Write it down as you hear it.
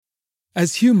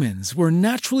As humans, we're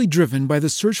naturally driven by the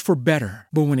search for better.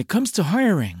 But when it comes to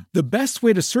hiring, the best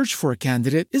way to search for a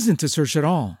candidate isn't to search at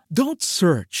all. Don't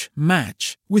search,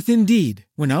 match with Indeed.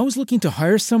 When I was looking to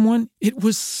hire someone, it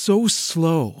was so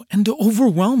slow and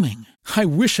overwhelming. I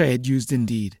wish I had used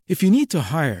Indeed. If you need to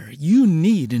hire, you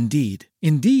need Indeed.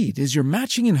 Indeed is your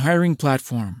matching and hiring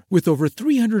platform with over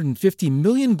 350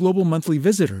 million global monthly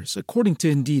visitors, according to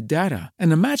Indeed data,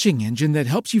 and a matching engine that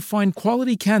helps you find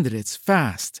quality candidates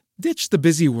fast. Ditch the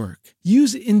busy work.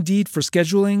 Use Indeed for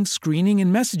scheduling, screening,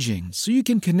 and messaging so you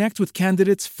can connect with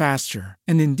candidates faster.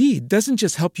 And Indeed doesn't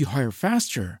just help you hire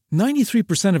faster.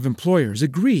 93% of employers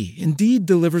agree Indeed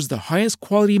delivers the highest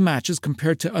quality matches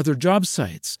compared to other job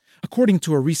sites, according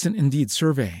to a recent Indeed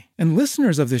survey. And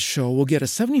listeners of this show will get a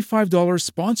 $75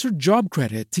 sponsored job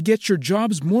credit to get your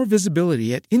jobs more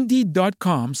visibility at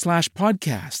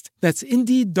Indeed.com/podcast. That's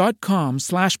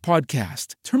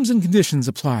Indeed.com/podcast. Terms and conditions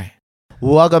apply.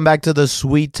 Welcome back to the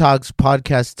Sweet Talks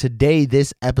podcast. Today,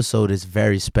 this episode is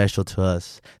very special to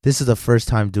us. This is the first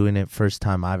time doing it, first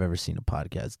time I've ever seen a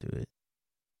podcast do it.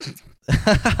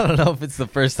 I don't know if it's the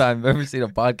first time I've ever seen a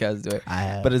podcast do it,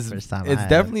 but it's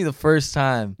definitely the first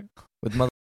time with mother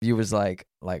viewers like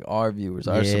our viewers,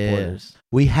 our supporters.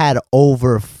 We had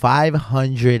over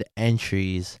 500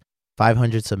 entries,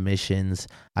 500 submissions.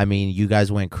 I mean, you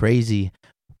guys went crazy.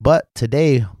 But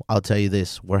today, I'll tell you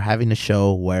this. We're having a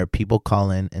show where people call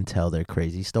in and tell their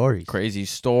crazy stories. Crazy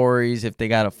stories. If they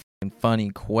got a funny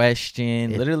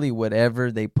question, literally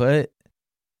whatever they put,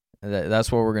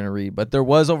 that's what we're going to read. But there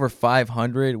was over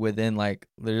 500 within like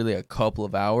literally a couple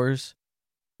of hours.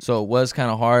 So it was kind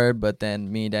of hard. But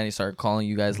then me and Danny started calling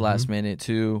you guys last minute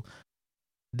too.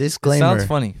 Disclaimer. Sounds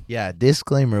funny. Yeah,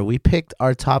 disclaimer. We picked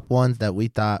our top ones that we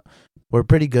thought were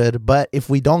pretty good. But if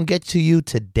we don't get to you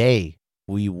today,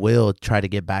 we will try to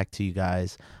get back to you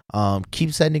guys.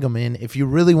 Keep sending them in. If you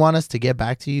really want us to get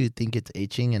back to you, think it's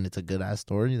itching and it's a good ass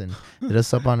story, then hit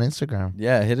us up on Instagram.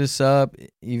 Yeah, hit us up.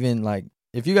 Even like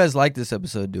if you guys like this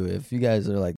episode, do it. If you guys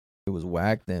are like it was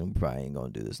whack, then we probably ain't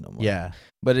gonna do this no more. Yeah,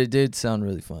 but it did sound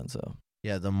really fun. So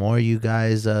yeah, the more you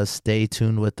guys stay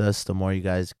tuned with us, the more you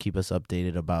guys keep us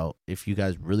updated about. If you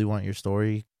guys really want your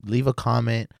story, leave a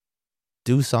comment.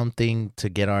 Do something to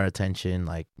get our attention,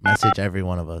 like message every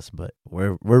one of us, but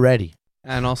we're ready.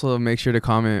 And also make sure to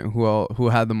comment who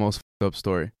had the most fucked up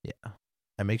story. Yeah.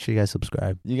 And make sure you guys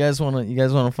subscribe. You guys want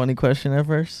a funny question at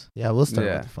first? Yeah, we'll start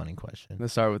with the funny question.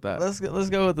 Let's start with that. Let's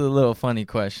go with the little funny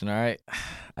question, all right?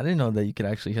 I didn't know that you could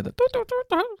actually hear the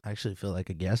I actually feel like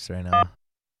a guest right now.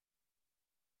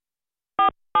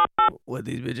 What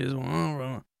these bitches want,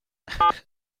 bro?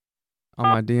 On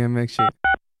my DMX shit.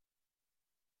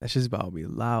 That shit's about to be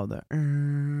louder.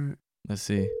 Let's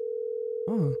see.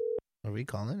 Oh. Are we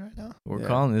calling right now? We're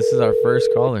calling. This is our first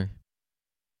caller.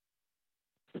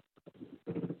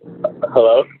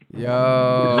 Hello?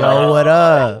 Yo, what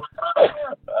up?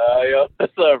 Yo,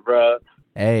 what's up, bro?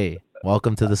 Hey,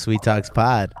 welcome to the Sweet Talks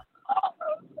pod.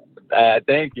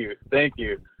 Thank you.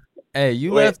 Hey,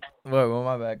 you left. Well,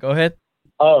 my bad. Go ahead.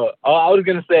 Oh, I was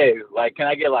going to say, like, can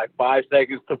I get, like, 5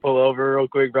 seconds to pull over real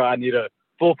quick, bro? I need a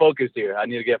full focus here. I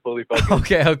need to get fully focused.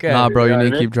 Okay. Nah, bro, you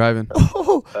need to keep driving.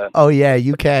 Oh yeah,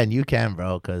 you can,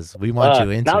 bro, because we want you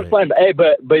into it. Fine. Hey,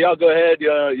 but y'all go ahead,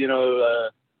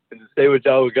 say what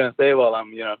y'all were gonna say while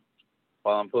I'm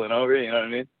pulling over. You know what I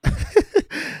mean?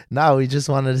 No, we just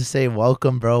wanted to say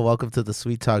welcome, bro. Welcome to the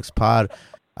Sweet Talks pod.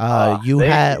 What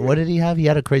did he have? He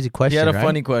had a crazy question. He had a right?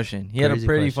 funny question. He had a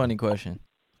pretty funny question.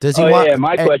 Does he want? Yeah,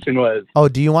 my question was. Oh,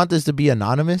 do you want this to be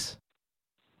anonymous?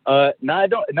 No, I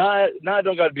don't. No, I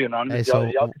don't gotta be anonymous.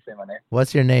 Hey, y'all can say my name.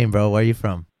 What's your name, bro? Where are you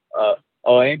from?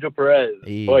 Angel Perez.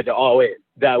 Hey. Wait,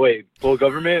 full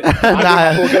government.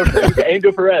 Nah. Full government.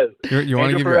 Angel Perez. You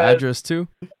want to give your address too?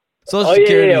 Social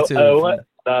Security too. What?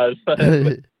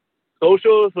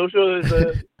 Social is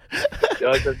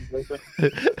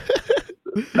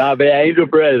Nah, but Angel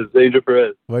Perez.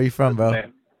 Where are you from, bro?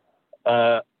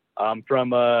 I'm from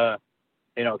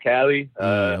Cali.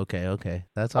 Okay.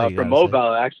 That's all you from gotta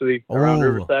Mobile, actually, around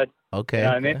Riverside. Okay. You know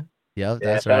what I mean? Yep,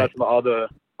 that's shout right. out to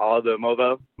all the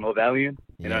Mobilian.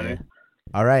 You know what I mean?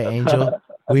 All right, Angel.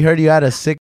 We heard you had a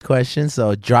sick question,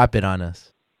 so drop it on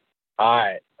us. All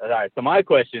right. So my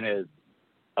question is,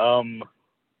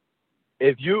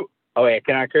 if you,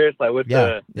 can I curse? Like, what's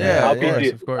of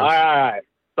course. All right.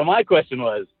 So my question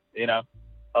was,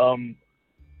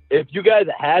 if you guys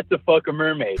had to fuck a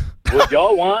mermaid, would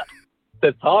y'all want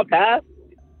the top half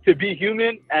to be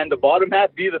human and the bottom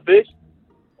half be the fish,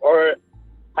 or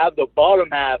have the bottom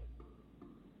half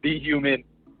be human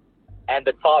and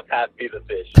the top half be the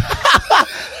fish?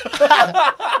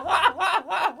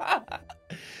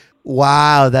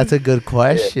 Wow, that's a good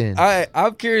question.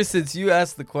 I'm curious, since you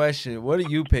asked the question, what are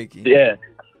you picking? Yeah.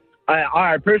 All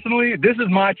right. Personally, this is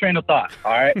my train of thought.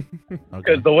 All right. Okay.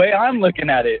 Because the way I'm looking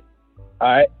at it, all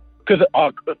right. Because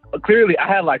clearly I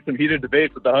had like some heated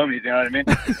debates with the homies. You know what I mean?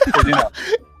 'Cause, you know.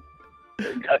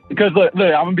 Because look,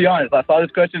 I'm gonna be honest. I saw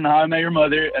this question on How I Met Your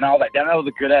Mother, and I was like, "Damn, that was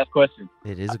a good ass question."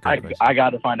 It is a good question. I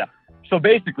got to find out. So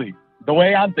basically, the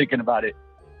way I'm thinking about it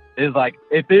is like,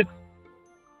 if it's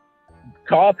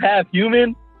top half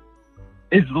human,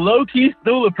 is low key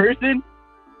still a person,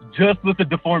 just with a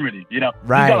deformity. You know,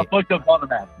 Right. He's got a fucked up bottom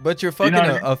half. But you're fucking know what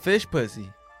I mean? a fish pussy.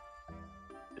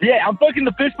 Yeah, I'm fucking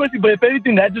the fish pussy, but if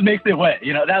anything, that just makes it wet.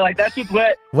 You know, that's just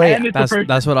wet. Wait, and it's a person.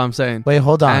 That's what I'm saying. Wait,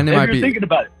 hold on. And it if might you're be. thinking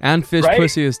about it. And fish right?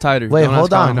 pussy is tighter. Wait, Don't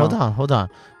hold ask how I on, know. hold on.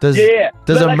 Does Yeah.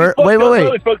 does But, a like, mer- it's fucked wait, up, wait, though.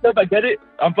 wait. It's fucked up. I get it.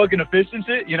 I'm fucking a fish and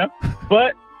shit, you know.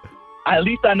 But at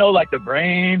least I know like the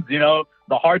brains, you know,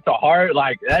 the heart to heart,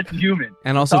 like that's human.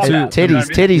 And also Top too. half, you know what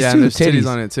I mean? Titties Yeah, too. and there's titties Titties.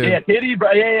 on it too. Yeah, titty,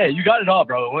 bro. Yeah. You got it all,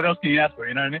 bro. What else can you ask for?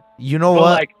 You know what I mean? You know So,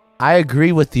 what? like, I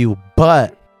agree with you,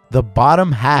 but the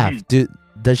bottom half, Mhm.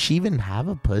 does she even have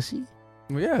a pussy?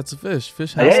 Well, yeah, it's a fish.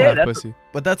 Fish Yeah, has to have that's- pussy.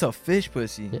 But that's a fish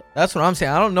pussy. Yeah. That's what I'm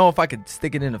saying. I don't know if I could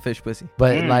stick it in a fish pussy.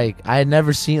 But Mm. like, I had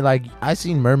never seen I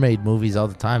seen mermaid movies all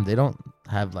the time. They don't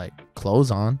have like clothes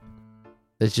on.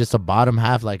 It's just a bottom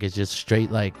half, like it's just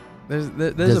straight like. There's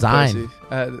Design. a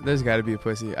pussy. There's got to be a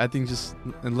pussy. I think just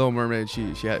in Little Mermaid, she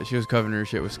was covering her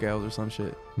shit with scales or some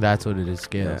shit. That's what it is.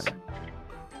 Scales.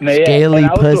 no, yeah, Scaly and I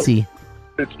also- pussy.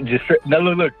 It's just no,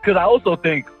 look. Because I also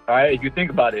think, all right, if you think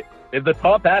about it, if the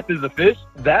top half is a fish,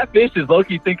 that fish is low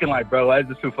key thinking like, bro, why is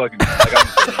this too fucking? Like,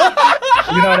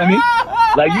 you know what I mean?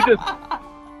 Like you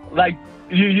just like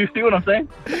you see what I'm saying?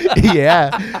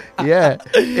 yeah.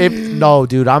 No,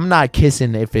 dude, I'm not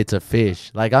kissing if it's a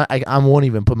fish. Like I won't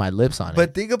even put my lips on it.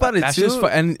 But think about it That's too. just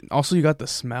and also you got the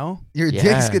smell. Your Yeah.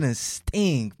 dick's gonna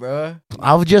stink, bro.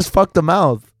 I'll just fuck the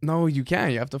mouth. No, you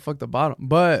can't. You have to fuck the bottom.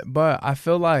 But I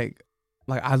feel like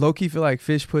I low key feel like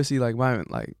fish pussy it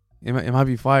might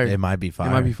be fire. It might be fire.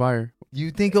 It might be fire. You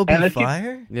think it'll be And let's keep-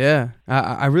 fire? Yeah,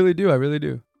 I really do. I really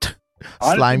do.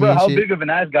 Honestly, Slimy bro, and how shit. big of an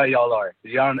ass guy y'all are?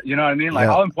 You know what I mean? Like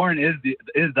Yeah. how important is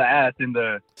the ass in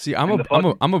the? See, And the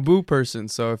fucking- I'm a boob person.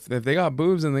 So if they got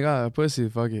boobs and they got a pussy,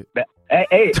 fuck it.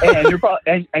 Hey, and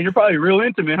you're probably real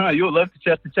intimate, huh? You'll love to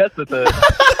chest with the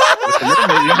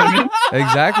mermaid, you know what I mean?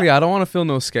 Exactly. I don't want to feel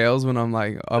no scales when I'm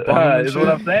like up on them and Is shit.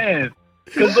 what I'm saying.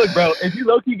 Because look, bro, if you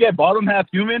low key get bottom half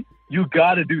human, you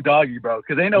gotta do doggy, bro.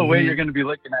 Because ain't no way Mhm. you're gonna be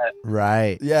looking at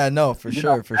Right. Yeah, no, for You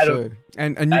sure, know, for I don't- sure.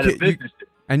 And at a you fish and shit.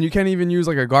 and you can't even use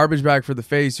like a garbage bag for the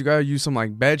face. You gotta use some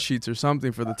like bed sheets or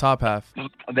something for the top half.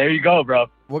 There you go, bro.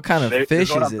 What kind of There- fish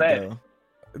that's what is I'm it saying.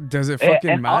 though? Does it And- fucking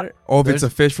and matter? Oh, if it's a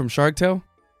there's- fish from Shark Tale?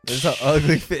 There's an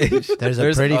ugly fish. There's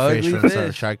a pretty fish ugly from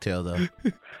fish. Shark Tale though.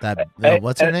 That Hey,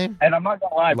 what's her name? And I'm not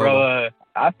gonna lie, bro.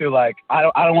 I feel like I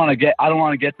don't want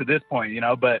to get to this point, you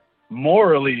know. But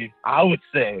morally, I would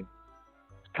say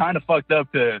it's kind of fucked up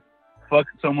to fuck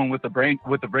someone with the brain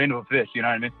of a fish. You know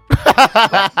what I mean?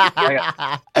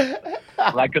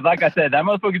 Like, cause like I said, that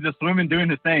motherfucker just swimming doing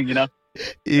his thing, you know.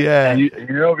 Yeah. And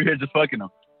you're over here just fucking him.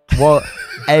 Well,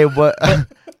 hey,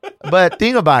 but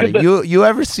think about it. You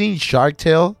ever seen Shark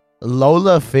Tale?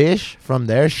 Lola Fish from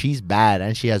there, she's bad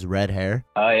and she has red hair.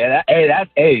 Oh yeah,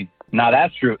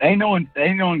 that's true. Ain't no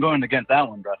one going against that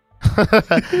one, bro.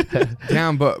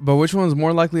 Damn, but which one's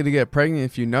more likely to get pregnant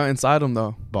if you nut inside them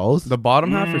though? Both. The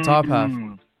bottom half or top half?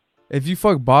 Mm. If you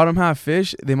fuck bottom half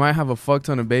fish, they might have a fuck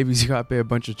ton of babies. You gotta pay a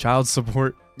bunch of child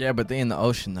support. Yeah, but they in the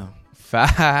ocean though.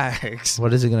 Facts.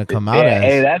 What is it gonna come out Yeah, as?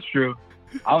 hey, that's true.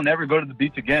 I'll never go to the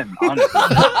beach again, honestly.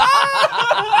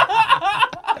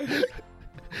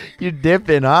 You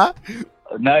dipping, huh?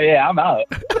 No, yeah, I'm out.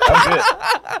 I'm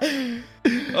good.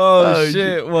 Oh,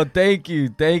 shit. Well, thank you,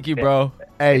 bro.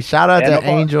 Hey, shout out Yeah, to no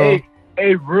problem. Angel.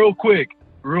 Hey, real quick.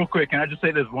 Can I just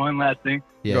say this one last thing?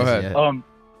 Yes, Go ahead. yeah. All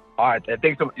right, I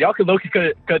think so. Y'all could low-key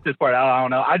cut this part out. I don't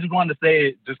know. I just wanted to say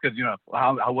it just because, you know,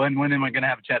 when am I going to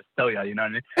have a chance to tell y'all, you know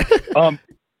what I mean?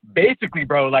 Basically,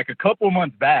 bro, like a couple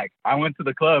months back, I went to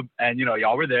the club and, you know,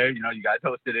 y'all were there. You know, you guys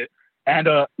hosted it. And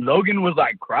Logan was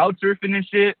like crowd surfing and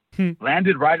shit,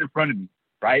 landed right in front of me,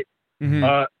 right?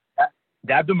 Mhm.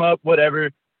 Dabbed him up, whatever.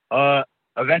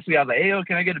 Eventually, I was like, hey, yo,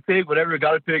 can I get a pic? Whatever,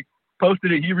 got a pic.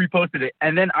 Posted it, he reposted it.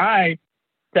 And then I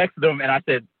texted him and I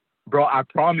said, bro, I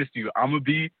promised you, I'm going to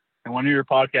be in one of your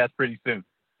podcasts pretty soon.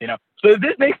 You know? So if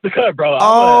this makes the cut, bro.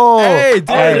 Oh, Hey, dude,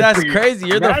 Hey, that's dude, crazy.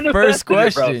 You're the manifested first it, bro.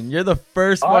 question. You're the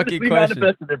first honestly fucking question.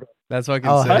 manifested it, bro. That's fucking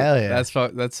Oh, sick. hell yeah.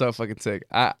 That's so fucking sick.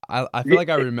 I feel like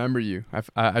I remember you.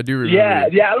 I do remember. Yeah,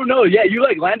 you. yeah, I don't know. Yeah, you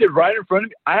like landed right in front of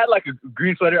me. I had like a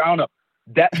green sweater. I don't know.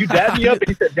 you dabbed me up and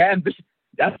you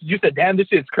said, damn, this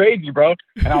shit's crazy, bro.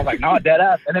 And I was like, nah, dead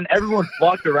ass. And then everyone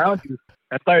flocked around you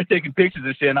and started taking pictures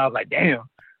and shit. And I was like, damn,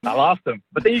 I lost them.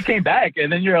 But then you came back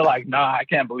and then you're like, nah, I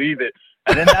can't believe it.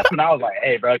 And then that's when I was like,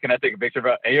 hey, bro, can I take a picture,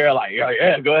 bro? And you're like,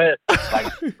 yeah, go ahead.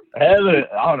 Like,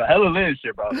 hella lit and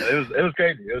shit, bro. It was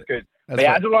crazy. It was crazy. But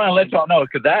yeah, I just want to let y'all know,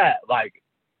 because that, like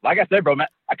I said, bro, man,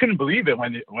 I couldn't believe it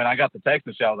when I got the text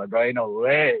and shit. I was like, bro, ain't no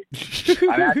way.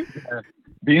 I'm actually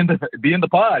be in the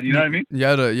pod, you know what I mean? You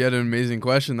had an amazing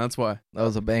question. That's why. That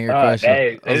was a banger question.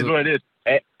 Hey, it is what it is.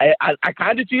 Hey, I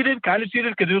kind of cheated because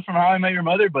it was from How I Met Your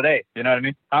Mother, but hey, you know what I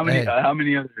mean? How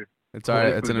many other? It's all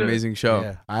right. It's an amazing show.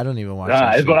 Yeah, I don't even watch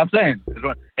that It's shit. what I'm saying.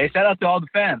 Hey, shout out to all the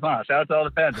fans, huh? Shout out to all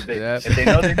the fans. If they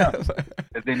know, they know.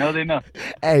 If they know, they know.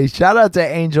 Hey, shout out to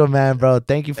Angel, man, bro.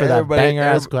 Thank you for that banger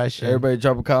ass question. Everybody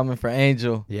drop a comment for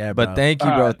Angel. Yeah, bro. But thank you,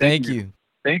 bro. Thank you.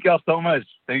 Thank y'all so much.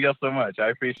 I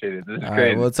appreciate it. This is All great.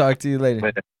 right, we'll talk to you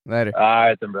later. Later. All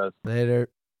right, then, bros. Later.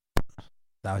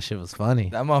 That shit was funny.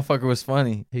 That motherfucker was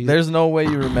funny. There's no way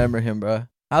you remember him, bro.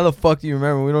 How the fuck do you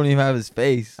remember? We don't even have his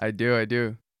face. I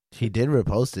do. He did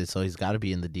repost it, so he's got to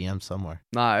be in the DM somewhere.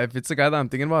 Nah, if it's the guy that I'm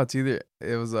thinking about, it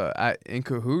was at In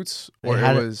Cahoots or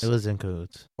it was in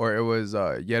Cahoots. or it was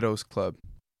Yeto's club.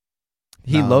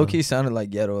 He No. low-key sounded like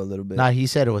Yeto a little bit. Nah, he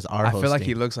said it was our I hosting. feel like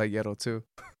he looks like Yeto too.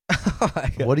 Oh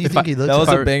my God. What do you think he looks That was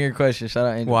like? a banger question. Shout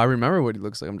out Angel. Well, I remember what he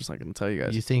looks like. I'm just not gonna tell you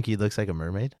guys. You think he looks like a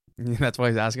mermaid? That's why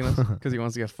he's asking us, because he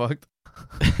wants to get fucked.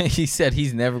 He said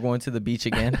he's never going to the beach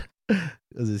again.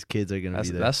 Because his kids are going to be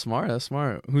there. That's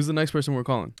smart. Who's the next person we're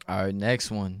calling? All right,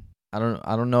 next one. I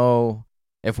don't know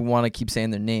if we want to keep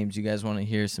saying their names. You guys want to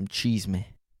hear some cheese man?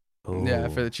 Yeah,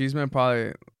 for the cheese man,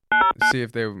 probably see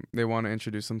if they want to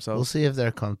introduce We'll themselves. see if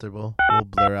they're comfortable. We'll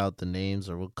blur out the names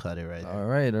or we'll cut it right there. All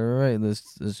right.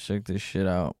 Let's check this shit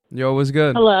out. Yo, what's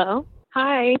good? Hello.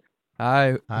 Hi.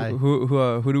 Hi. Hi.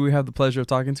 Who do we have the pleasure of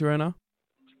talking to right now?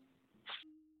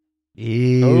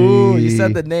 Oh, you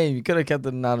said the name. You could have kept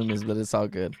it anonymous, but it's all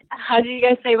good. How do you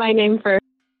guys say my name first?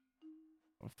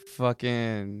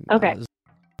 Fucking. Okay.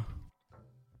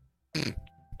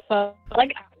 So,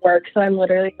 like at work, so I'm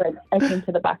literally like, I came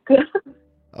to the back.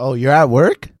 Oh, you're at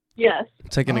work? Yes.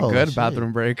 Taking a Oh, good shit.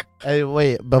 bathroom break. Hey,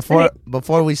 wait.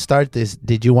 Before we start this,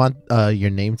 did you want your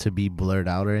name to be blurred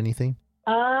out or anything?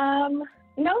 No,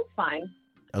 it's fine.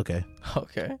 Okay.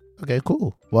 Okay.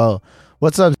 Cool. Well,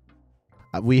 what's up?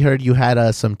 We heard you had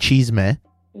some cheese, man.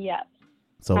 Yes.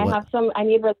 So I what? I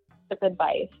need relationship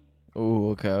advice.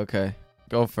 Ooh, okay.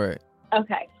 Go for it.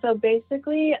 Okay, so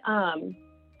basically,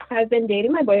 I've been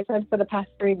dating my boyfriend for the past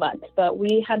 3 months, but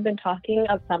we had been talking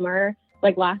of summer,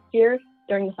 like last year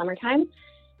during the summertime.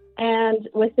 And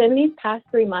within these past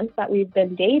 3 months that we've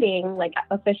been dating, like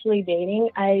officially dating,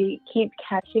 I keep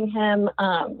catching him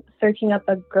searching up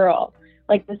a girl,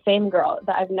 like the same girl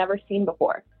that I've never seen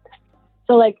before.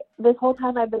 So like this whole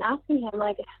time I've been asking him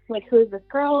like who is this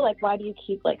girl? Like, why do you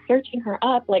keep like searching her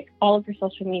up, like all of her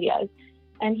social medias?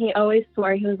 And he always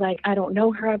swore, he was like, I don't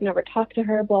know her. I've never talked to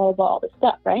her, blah, blah, blah, all this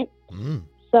stuff, right? Mm.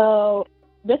 So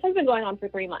this has been going on for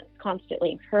 3 months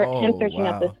constantly. Him searching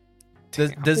up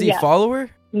this. Does he Yeah. follow her?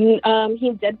 He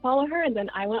did follow her, and then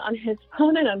I went on his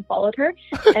phone and unfollowed her.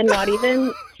 And not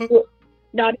even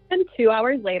 2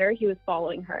 hours later, he was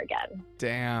following her again.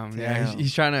 Damn. Yeah,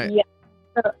 he's trying to. Yeah.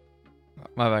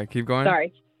 My bad. Keep going.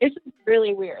 Sorry. It's just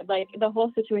really weird. Like, the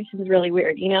whole situation is really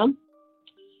weird, you know?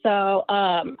 So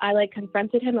I, like,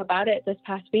 confronted him about it this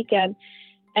past weekend.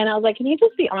 And I was like, can you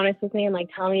just be honest with me and, like,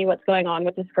 tell me what's going on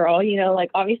with this girl? You know,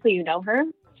 like, obviously you know her.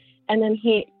 And then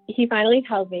he finally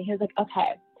tells me, he was like,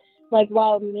 okay. Like,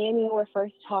 while me and you were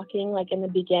first talking, like, in the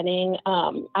beginning,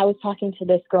 I was talking to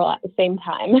this girl at the same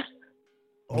time.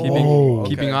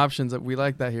 Keeping options. We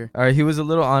like that here. All right, he was a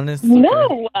little honest.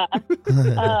 No.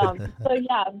 So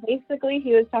yeah, basically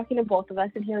he was talking to both of us,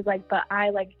 and he was like, but I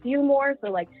like you more. So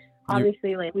like,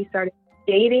 obviously, like we started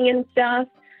dating and stuff.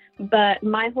 But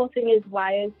my whole thing is,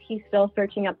 why is he still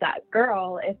searching up that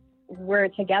girl if we're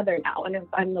together now and if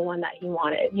I'm the one that he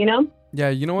wanted, you know? Yeah,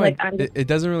 you know what? Like, It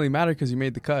doesn't really matter because you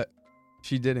made the cut.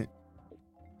 She didn't.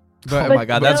 But Oh my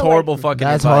God, that's still, horrible fucking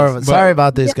That's advice. horrible. Sorry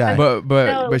about this guy.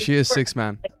 but she is 6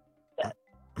 man.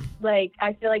 Like,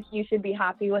 I feel like you should be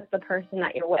happy with the person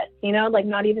that you're with, you know? Like,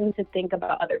 not even to think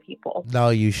about other people. No,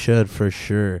 you should for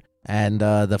sure. And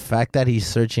the fact that he's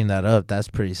searching that up, that's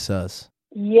pretty sus.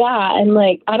 Yeah, and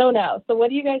like, I don't know. So what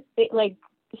do you guys think? Like,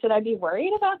 should I be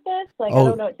worried about this? Like, I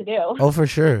don't know what to do. Oh, for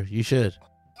sure. You should.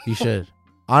 You should.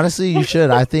 Honestly, you should.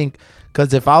 I think,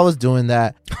 because if I was doing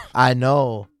that, I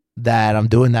know that I'm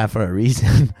doing that for a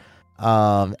reason.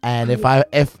 And if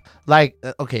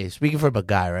okay, speaking for a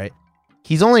guy, right?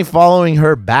 He's only following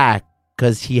her back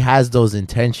because he has those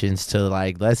intentions to,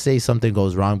 like, let's say something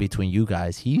goes wrong between you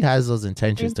guys. He has those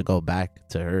intentions to go back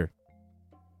to her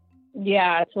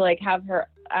Yeah, to like have her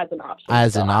as an option.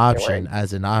 as still an afterwards.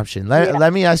 option. Yeah.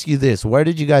 Let me ask you this: where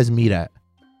did you guys meet at?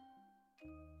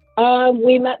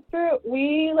 We met through.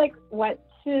 We like went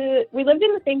to. We lived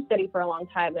in the same city for a long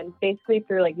time, and basically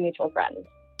through like mutual friends.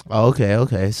 Oh,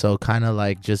 okay. So kind of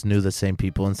like just knew the same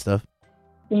people and stuff.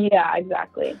 Yeah,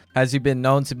 exactly. Has he been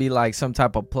known to be like some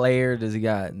type of player? Does he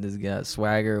got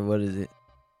swagger? What is it?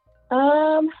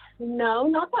 No,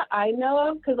 not that I know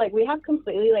of, because like we have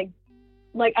completely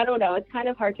like I don't know. It's kind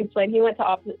of hard to explain. He went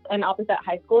to an opposite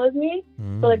high school as me,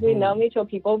 so like we know mutual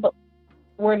people, but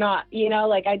we're not.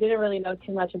 Like I didn't really know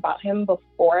too much about him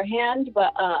beforehand,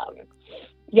 but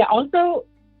yeah. Also,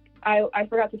 I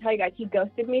forgot to tell you guys, he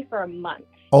ghosted me for a month.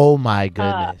 Oh my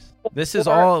goodness. This is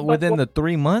all within the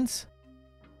 3 months?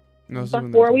 No, this is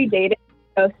when Before they- we dated,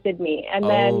 he ghosted me, and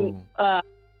then Oh.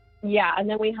 yeah, and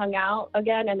then we hung out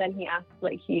again, and then he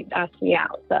asked me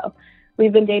out. So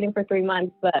we've been dating for 3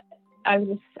 months, but I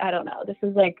don't know. This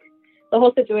is like, the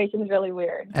whole situation is really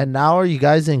weird. And now are you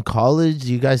guys in college?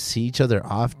 Do you guys see each other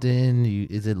often?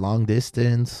 Is it long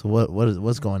distance?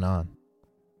 What's going on?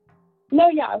 No,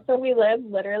 yeah. So we live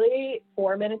literally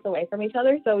 4 minutes away from each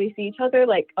other, so we see each other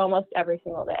like almost every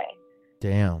single day.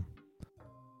 Damn.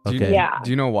 Do you, Okay. Yeah.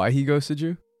 Do you know why he ghosted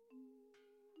you?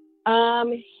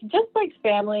 Just like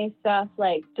family stuff,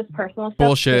 like just personal stuff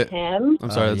Bullshit. with him. I'm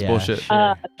sorry, that's Yeah, bullshit.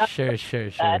 Sure. Sure.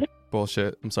 Bad.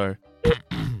 Bullshit. I'm sorry.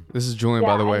 This is Julian,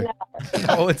 by the Yeah, way.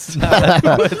 No, it's not.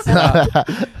 No, it's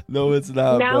not. No, it's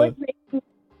not. Now bro. it's making,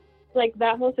 like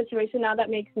that whole situation. Now that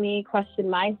makes me question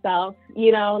myself.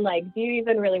 Like, do you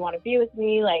even really want to be with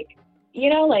me? Like,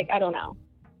 like I don't know.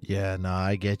 Yeah, no,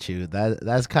 I get you.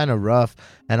 That's kind of rough.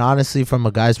 And honestly, from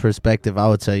a guy's perspective, I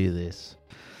would tell you this.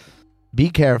 Be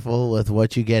careful with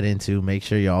what you get into. Make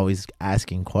sure you're always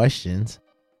asking questions.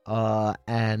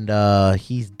 And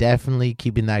he's definitely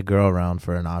keeping that girl around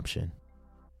for an option.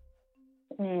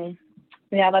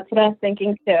 Yeah, that's what I was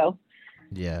thinking too.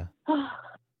 Yeah.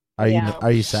 Yeah.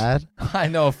 Are you sad? I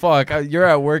know. Fuck. You're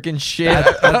at work and shit.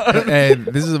 Hey,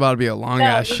 this is about to be a long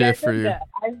ass you shift guys for are you.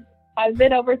 good. I've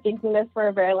been overthinking this for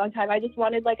a very long time. I just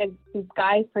wanted like a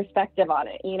guy's perspective on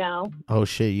it, Oh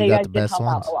shit, So you got guys the could best help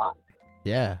ones. out a lot.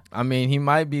 Yeah. I mean, he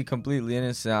might be completely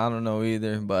innocent. I don't know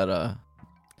either. But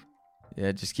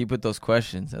yeah, just keep with those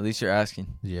questions. At least you're asking.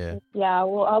 Yeah. Yeah,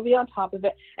 well, I'll be on top of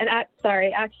it. And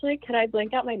sorry, actually, could I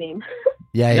blank out my name?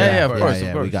 Yeah, of course, of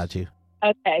We course. got you.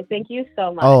 Okay, thank you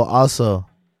so much. Oh, also,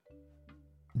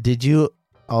 did you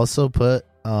also put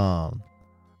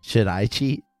should I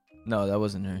cheat? No, that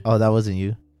wasn't her. Oh, that wasn't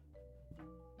you.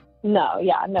 No,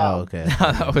 yeah, no. Oh, okay.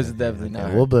 That was definitely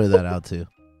not her. We'll blur that out too.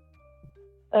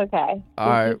 Okay, All thank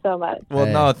right. you so much. Well,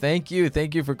 Hey. no, thank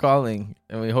you for calling,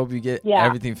 and we hope you get Yeah.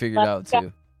 everything figured out Yeah.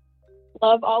 too.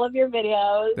 Love all of your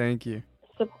videos. Thank you.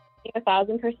 Support you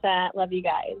 1,000%. Love you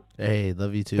guys. Hey,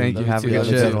 love you too. Thank Love you. Have a too. good Have a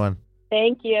shit. good one.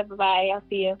 Thank you. Bye-bye. I'll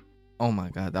see you. Oh my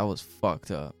god, that was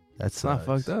fucked up. That's It's not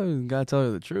fucked up. You gotta tell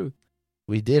her the truth.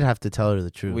 We did have to tell her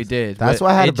the truth. We did. That's but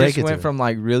why I had it to break just it to went her. from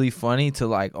like really funny to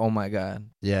like, oh my god.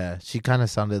 Yeah, she kind of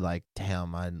sounded like, damn,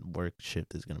 my work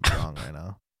shift is gonna be long right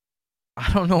now.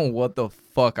 I don't know what the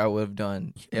fuck I would have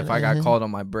done if I got Mhm. called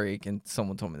on my break and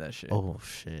someone told me that shit. Oh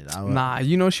shit. Nah,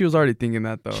 you know she was already thinking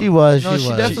that though. She was. No, she she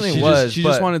was. definitely she was, Just, she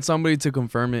just but- wanted somebody to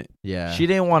confirm it. Yeah. She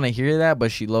didn't want to hear that, but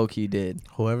she low key did.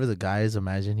 Whoever the guy is,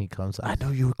 imagine he comes. I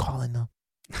know you were calling them.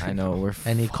 I know we're.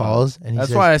 And he fucked. calls and he That's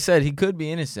says, why I said he could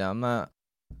be innocent. I'm not.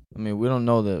 I mean, we don't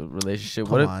know the relationship.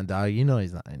 "Come on, dog. You know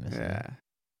he's not innocent."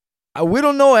 Yeah. We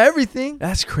don't know everything.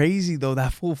 That's crazy though.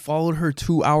 That fool followed her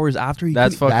 2 hours after he.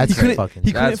 That's couldn't- fucking. That's He couldn't. fucking.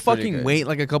 He couldn't That's pretty fucking good. wait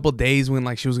like a couple days when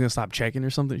like she was gonna stop checking or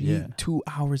something. Yeah. 2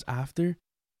 hours after.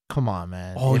 Come on,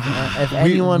 man. Oh, if we-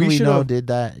 anyone we we know should've- did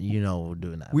that, you know we're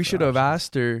doing that. We for should have options.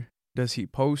 asked her. Does he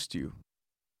post you?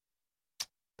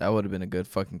 That would have been a good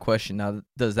fucking question. Now,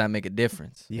 does that make a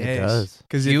difference? It does.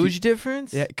 Because Huge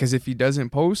difference. Yeah, because if he doesn't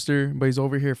post her, but he's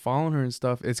over here following her and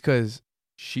stuff, it's because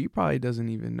she probably doesn't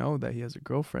even know that he has a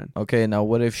girlfriend. Okay, now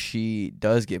what if she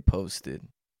does get posted?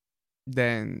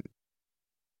 Then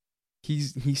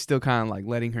he's still kind of like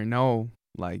letting her know,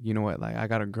 like, you know what, like I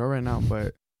got a girl right now,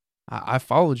 but I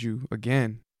followed you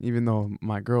again, even though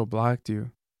my girl blocked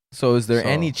you. So, is there So-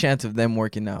 any chance of them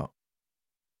working out?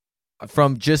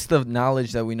 From just the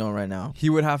knowledge that we know right now, He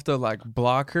would have to like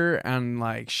block her, and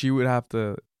like she would have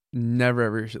to never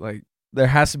ever like there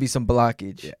has to be some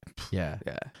blockage. Yeah.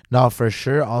 yeah. No, for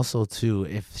sure. Also, too,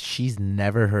 if she's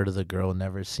never heard of the girl,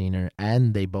 never seen her,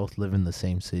 and they both live in the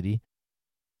same city,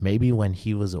 maybe when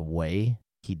he was away,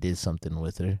 he did something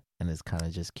with her, and is kind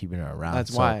of just keeping her around.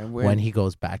 That's So why when he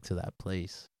goes back to that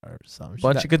place or something.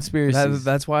 Bunch of conspiracies.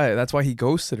 That's why he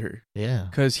ghosted her. Yeah.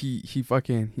 Cause he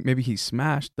maybe he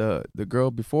smashed the girl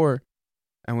before,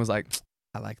 and was like,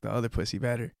 I like the other pussy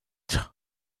better.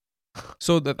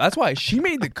 So that's why she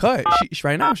made the cut. She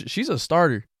right now she's a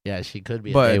starter. Yeah, she could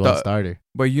be a But day one starter.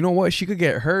 But you know what? She could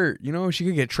get hurt. You know, she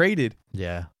could get traded.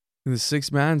 Yeah. The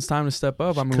six man's time to step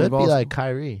up. I mean, Could we've be all like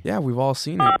Kyrie. yeah, we've all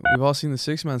seen it. We've all seen the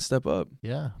six man step up.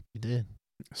 Yeah, you did.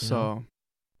 So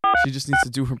she just needs to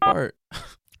do her part.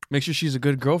 Make sure she's a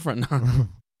good girlfriend now.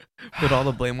 Put all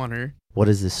the blame on her. What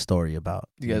is this story about?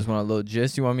 You guys want a little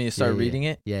gist? You want me to start reading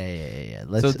it? Yeah.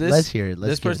 Let's hear it.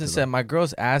 This person said, my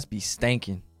girl's ass be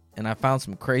stanking, and I found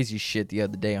some crazy shit the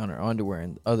other day on her underwear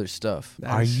and other stuff.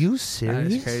 Are you serious?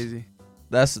 That is crazy.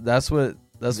 That's what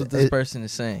this person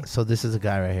is saying. So this is a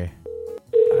guy right here.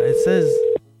 It says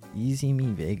Easy Me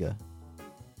Vega.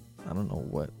 I don't know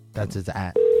what. That's his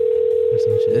at. Or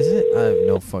some shit. Is it? I have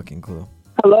no fucking clue.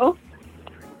 Hello?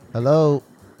 Hello.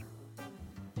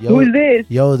 Yo, Who is this?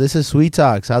 Yo, this is Sweet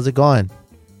Talks. How's it going?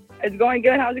 It's going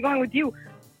good. How's it going with you?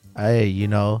 Hey,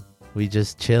 we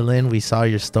just chilling. We saw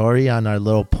your story on our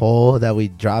little poll that we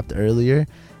dropped earlier,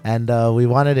 and we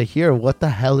wanted to hear what the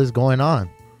hell is going on.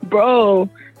 Bro.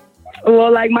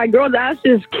 Well, like, my girl's ass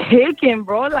is kicking,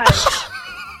 bro. Like,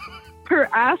 her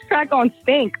ass crack on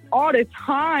stink all the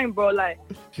time, bro. Like,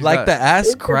 Like the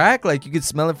ass crack? Like you could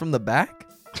smell it from the back?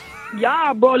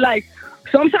 yeah, bro. Like,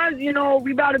 sometimes, we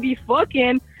about to be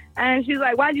fucking, and she's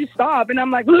like, why'd you stop? And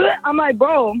I'm like, "Bleh." I'm like,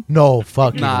 bro, No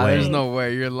fucking Nah, way. there's no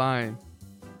way. You're lying.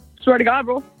 swear to God,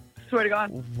 bro. Swear to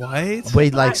God. What?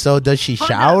 Wait, like, so does she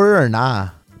shower or nah?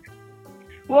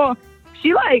 Well,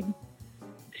 she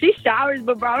showers,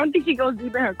 but, bro, I don't think she goes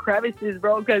deep in her crevices,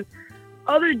 bro, because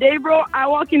other day, bro, I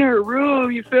walk in her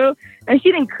room, you feel, and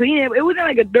she didn't clean it. It wasn't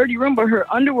like a dirty room, but her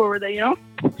underwear were there,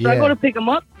 So I go to pick them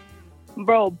up.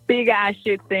 Bro, big ass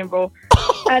shit thing, bro.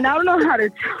 And I don't know how to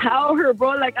tell her,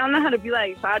 bro. Like, I don't know how to be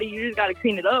like, Shawty, you just gotta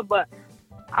clean it up. But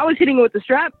I was hitting it with the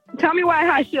strap. Tell me why I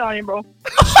had shit on it, bro.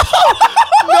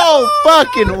 No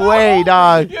fucking way,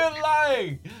 dog. You're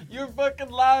lying. You're fucking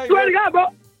lying. Swear to God, bro.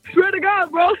 Swear to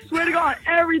God, bro. Swear to God,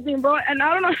 everything, bro. And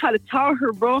I don't know how to tell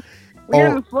her, bro. We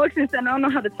haven't fucked since, and I don't know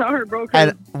how to tell her, bro.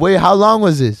 And wait, how long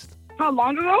was this? How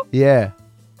long ago? Yeah.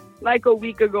 Like a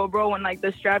week ago, bro, when like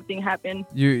the strap thing happened.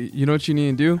 You know what you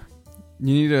need to do?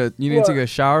 You need to take a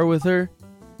shower with her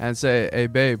and say, hey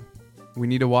babe, we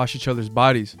need to wash each other's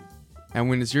bodies. And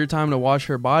when it's your time to wash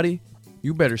her body,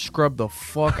 you better scrub the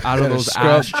fuck out of those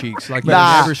ass cheeks like you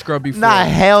never scrubbed before. Nah,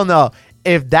 hell no.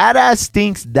 If that ass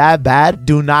stinks that bad,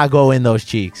 do not go in those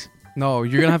cheeks. No,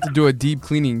 you're gonna have to do a deep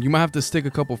cleaning. You might have to stick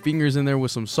a couple fingers in there with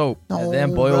some soap. And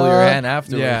then boil your hand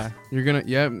afterwards.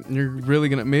 Yeah, you're really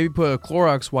gonna maybe put a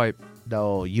Clorox wipe.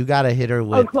 No, you gotta hit her Oh,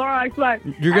 with. Clorox, like.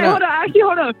 You're Hey, gonna hold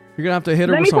on. You're gonna have to hit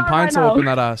her Let with me some call pine right soap now. in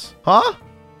that ass. Huh?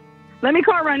 Let me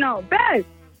call her right now.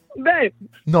 Babe.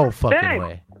 No fucking Babe.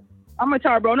 way. I'm gonna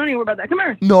tell her, bro. Don't even worry about that. Come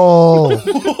here. No. no.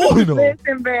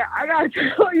 Listen, babe. I gotta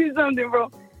tell you something, bro.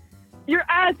 Your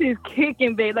ass is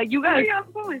kicking, babe. Like, you gotta.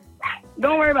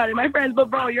 Don't worry about it, my friends.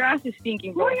 But, bro, your ass is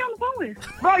stinking, bro. What are you on the phone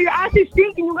with? Bro, your ass is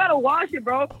stinking. You gotta wash it,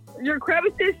 bro. Your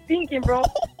crevice is stinking, bro.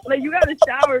 Like, you gotta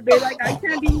shower, babe. Like, I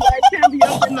can't be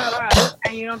up in that ass.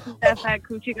 And you don't think that fat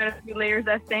coochie got a few layers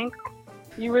that stink?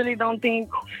 You really don't think?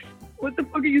 What the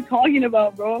fuck are you talking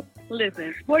about, bro?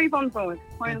 Listen, who are you on the phone with?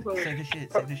 Say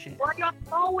the shit. Who are you on the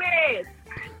phone with?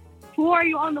 Who are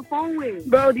you on the phone with?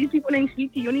 Bro, these people ain't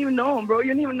speak to you. You don't even know them, bro.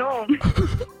 You don't even know them.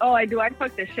 Oh, I do. I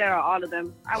fuck the shit out of all of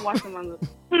them. I watch them on the...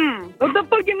 What the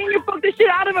fuck you mean you fuck the shit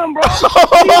out of them, bro?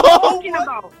 What are you talking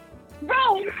about?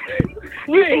 Bro,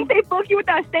 you think they fuck you with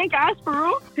that stank ass for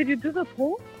real? Did you do the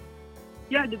pool?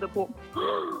 Yeah, I did the pool.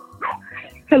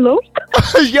 Hello?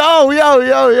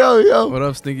 Yo. What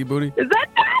up, stinky booty? Is that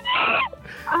Danny?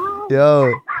 Oh.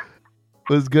 Yo.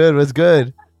 What's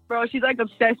good? Bro, she's like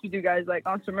obsessed with you guys, like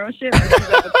on some real shit. Like, she's,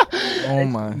 like, Oh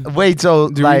my. Wait, so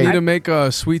Do we need to make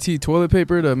a sweet tea toilet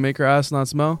paper to make her ass not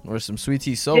smell? Or some sweet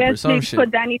tea soap or yes, some please shit.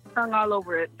 put Danny's tongue all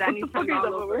over it. Danny's tongue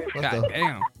all over it. God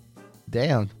damn.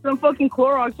 Damn. Some fucking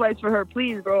Clorox wipes for her,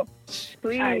 please, bro.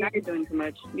 Please. All right, now you're doing too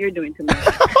much. You're doing too much.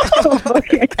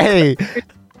 Okay. Hey,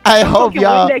 I hope Fucking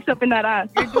y'all. Windex up in that ass.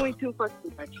 You're doing too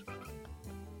fucking much.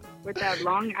 With that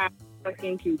long ass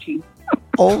fucking coochie.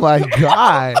 Oh my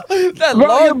god. That Bro, your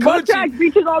long butt coochie. crack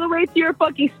reaches all the way to your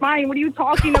fucking spine. What are you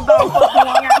talking about, fucking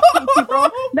long ass coochie, bro?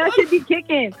 That shit be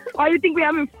kicking. Why you think we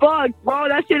haven't fucked, bro?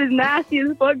 That shit is nasty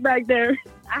as fuck back there.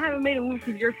 I haven't made a move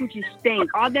because your coochie stink.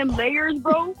 All them layers,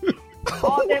 bro.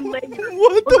 All them layers.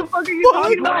 What the fuck are you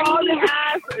talking about? All them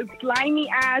ass, slimy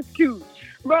ass cooch.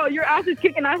 Bro, your ass is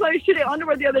kicking. I saw you shit in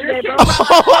underwear the other day, bro.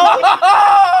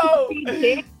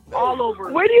 All over.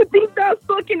 Where do you think that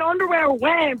fucking underwear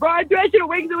went, bro? I threw that shit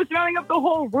away because it was smelling up the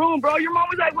whole room, bro. Your mom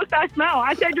was like, "What's that smell?"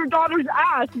 I said, "Your daughter's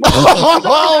ass." Bro.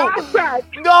 Ass crack.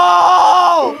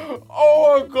 No!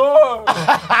 Oh my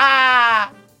god.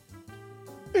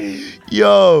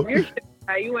 Yo. Your shit,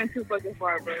 you went too fucking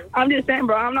far, bro. I'm just saying,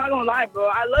 bro. I'm not gonna lie, bro.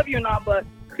 I love you or not, but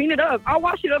clean it up. I'll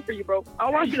wash it up for you, bro.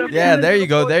 I'll wash it up. Yeah, for you. there you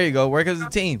go. There you go. Work as a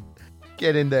team.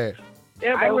 Get in there.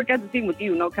 Yeah, bro. I work as a team with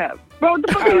you, no cap. Bro, what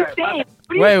the fuck are you saying?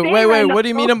 Wait. What do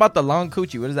you mean about the long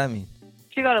coochie? What does that mean?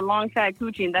 She got a long fat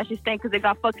coochie, and that shit stank because they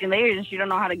got fucking layers, and she don't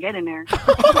know how to get in there.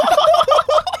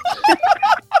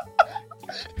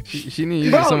 She need to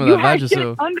use some of that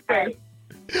Vagisil. Underwear.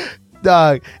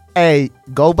 Dog, hey,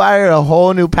 go buy her a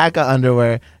whole new pack of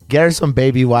underwear. Get her some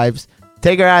baby wipes.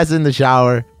 Take her ass in the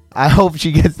shower. I hope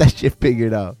she gets that shit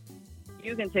figured out.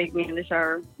 You can take me in the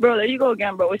shower. Bro, there you go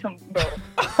again, bro. With some, bro.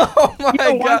 Oh my You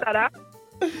don't god. want that out.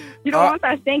 You don't want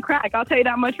that stained crack. I'll tell you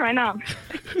that much right now.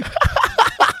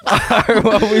 Alright,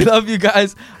 well, we love you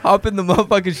guys. Hop in the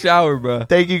motherfucking shower, bro.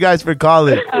 Thank you guys for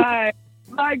calling. All right.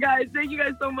 Bye, guys. Thank you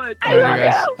guys so much. All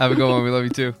right, guys. Have a good one. We love you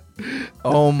too.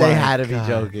 Oh my They had to god. be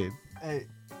joking.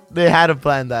 They had to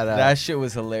plan that out. That shit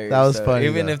was hilarious. That was though. funny,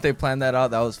 Even though. if they planned that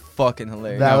out, that was fucking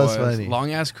hilarious. That was funny.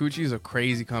 Long ass coochie is a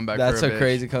crazy comeback. That's for a bitch.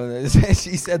 crazy comment.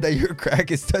 She said that your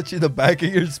crack is touching the back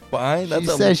of your spine. She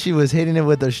said she was hitting it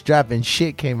with her strap and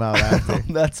shit came out after.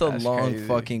 That's a That's long crazy.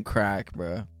 fucking crack,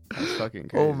 bro. That's fucking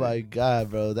crazy. Oh my god,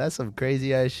 bro. That's some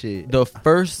crazy ass shit. The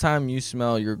first time you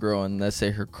smell your girl and let's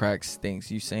say her crack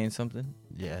stinks, you saying something?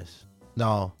 Yes.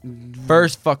 No.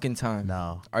 First fucking time.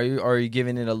 No. Are you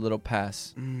giving it a little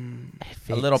pass? If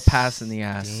A it little pass in the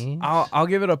ass. stinks- I'll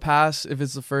give it a pass if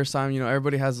it's the first time. You know,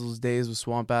 everybody has those days with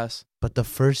swamp ass. But the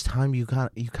first time you kind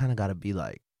of gotta be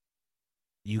like,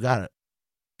 you gotta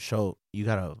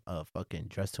fucking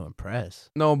dress to impress.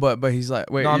 No, but he's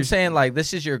like, wait. No, I'm you're, saying like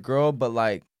this is your girl, but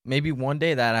like maybe one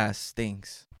day that ass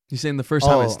stinks. you're saying the first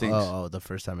time it stinks. Oh, the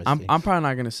first time it I'm stinks. probably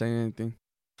not gonna say anything.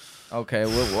 Okay,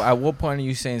 at what point are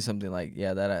you saying something like,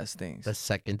 yeah, that ass stinks? The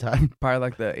second time. Probably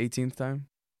like the 18th time.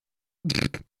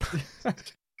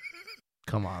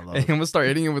 Come on, Hey, I'm Lo. gonna start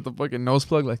hitting it with the fucking nose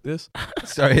plug like this.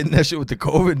 Start hitting that shit with the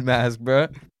COVID mask, bro.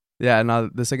 Yeah, no,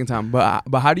 the second time. But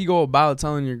how do you go about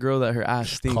telling your girl that her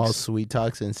ass stinks? Call Sweet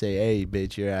Talks and say, "Hey,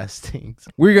 bitch, your ass stinks."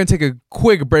 We're going to take a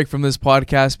quick break from this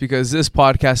podcast because this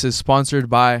podcast is sponsored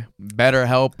by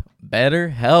BetterHelp.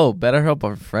 BetterHelp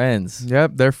our friends.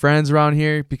 Yep, they're friends around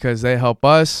here because they help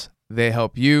us, they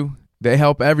help you, they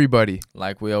help everybody.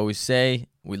 Like we always say,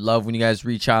 we love when you guys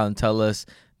reach out and tell us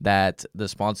that the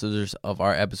sponsors of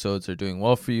our episodes are doing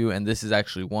well for you. And this is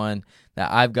actually one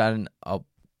that I've gotten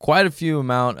quite a few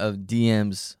amount of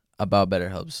DMs about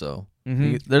BetterHelp. So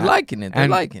they're liking it. They're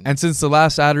liking it. And since the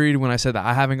last ad read, when I said that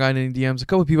I haven't gotten any DMs, a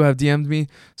couple of people have DM'd me.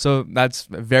 So that's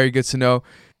very good to know.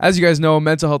 As you guys know,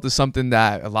 mental health is something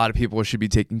that a lot of people should be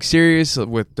taking serious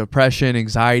with depression,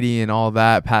 anxiety, and all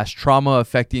that, past trauma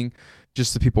affecting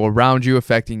just the people around you,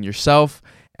 affecting yourself.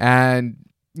 And,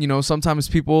 you know, sometimes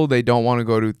people, they don't want to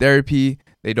go to therapy.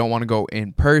 They don't want to go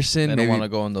in person. They don't want to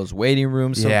go in those waiting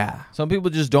rooms. Some people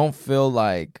just don't feel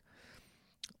like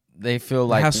they feel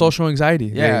like They have social anxiety.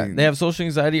 Yeah, they have social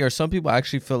anxiety, or some people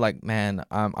actually feel like, man,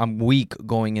 I'm weak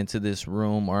going into this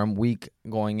room, or I'm weak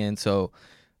going in. So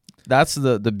that's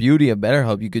the beauty of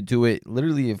BetterHelp. You could do it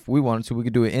literally if we wanted to. We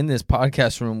could do it in this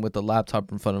podcast room with the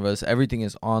laptop in front of us. Everything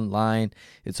is online.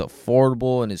 It's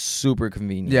affordable and it's super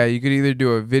convenient. Yeah, you could either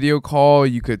do a video call,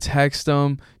 you could text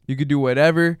them, you could do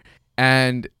whatever,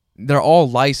 and they're all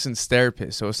licensed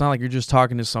therapists. So it's not like you're just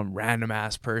talking to some random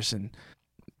ass person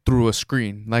through a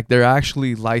screen. Like they're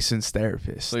actually licensed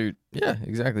therapists. So yeah,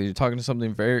 exactly. You're talking to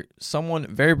someone very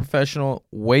professional,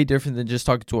 way different than just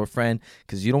talking to a friend,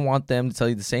 because you don't want them to tell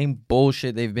you the same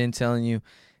bullshit they've been telling you.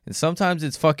 And sometimes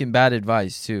it's fucking bad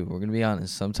advice too. We're gonna be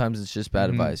honest. Sometimes it's just bad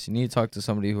advice. You need to talk to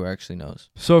somebody who actually knows.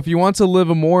 So if you want to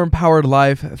live a more empowered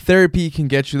life, therapy can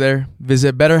get you there.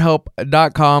 Visit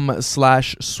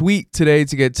BetterHelp.com/sweet today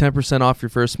to get 10% off your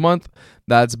first month.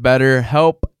 That's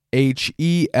BetterHelp,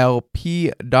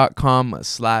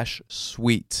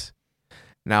 HELP.com/sweet.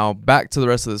 Now back to the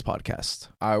rest of this podcast.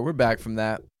 All right, we're back from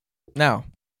that. Now,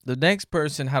 the next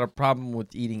person had a problem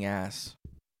with eating ass,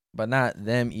 but not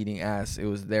them eating ass. It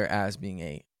was their ass being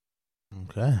ate.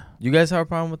 Okay. You guys have a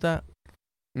problem with that?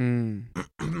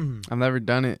 I've never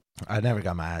done it. I never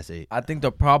got my ass ate. I think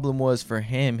the problem was for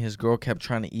him, his girl kept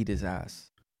trying to eat his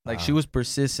ass. Like she was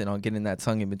persistent on getting that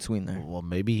tongue in between there. Well,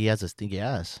 maybe he has a stinky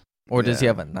ass, Or does he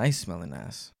Yeah. have a nice smelling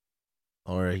ass?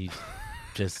 or he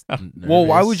just. Well,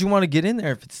 why nervous. would you want to get in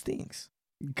there if it stinks?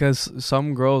 Because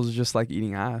some girls just like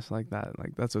eating ass like that.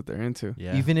 Like that's what they're into.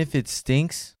 Yeah. Even if it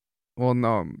stinks. Well,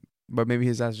 no, but maybe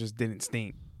his ass just didn't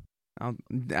stink.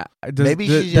 Maybe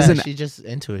she's just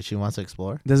into it. She wants to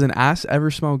explore. Does an ass ever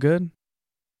smell good?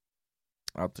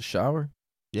 Out the shower.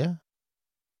 Yeah.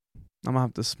 I'm gonna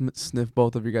have to sniff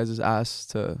both of you guys' ass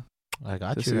to. I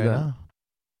got to you see right that. now.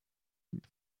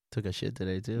 Took a shit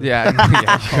today too. Yeah.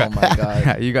 Oh my god.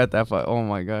 Yeah, you got that. Oh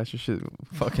my gosh, your shit.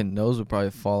 Fucking nose would probably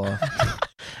fall off.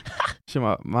 Shit,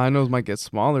 my nose might get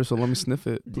smaller, so let me sniff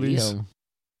it, please. Damn.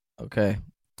 Okay.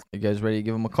 You guys ready to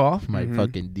give him a call? Might Mhm.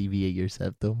 fucking deviate your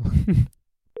septum.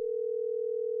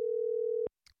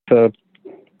 What's up?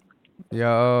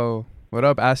 Yo, what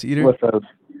up, ass eater? What's up?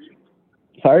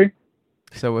 Sorry?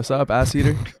 So what's up, ass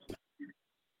eater?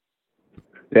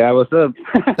 Yeah, what's up?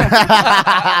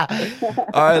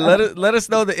 All right, let us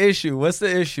know the issue. What's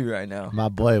the issue right now? My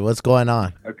boy, what's going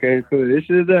on? Okay, so the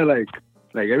issue is that like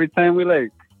every time we like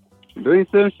doing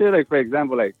some shit, like for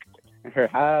example, like her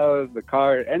house, the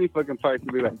car, any fucking part,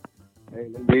 to be like, hey,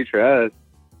 let me eat your ass.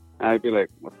 And I'd be like,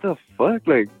 what the fuck?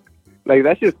 Like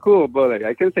that shit's cool, but like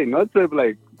I can't say no to it. But,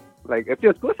 like it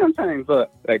feels cool sometimes,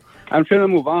 but like I'm trying to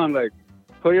move on. Like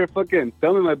put your fucking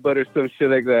thumb in my butt or some shit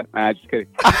like that. Nah, just kidding.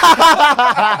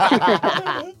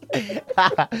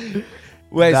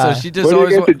 Wait, Nah. so she just What do you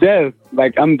always get suggest?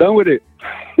 Like I'm done with it.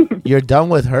 You're done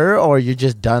with her, or you're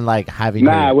just done like having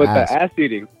Nah, her with ass? the ass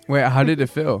eating, Wait, how did it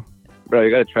feel? bro.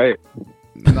 You gotta try it.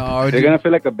 No, You're gonna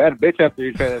feel like a bad bitch after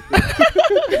you try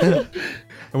that shit.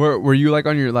 were you like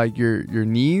on your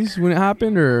knees when it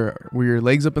happened, or were your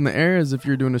legs up in the air as if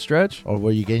you're doing a stretch? Or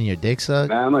were you getting your dick sucked?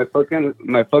 Nah, my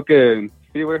fucking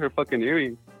see where her fucking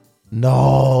earrings.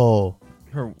 No.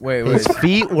 wait. His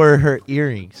feet were her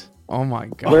earrings. Oh my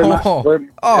god! Where my- Oh, where-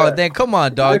 oh, yeah. then come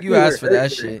on, dog. You asked for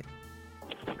that shit.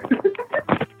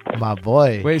 My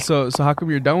boy. Wait, so how come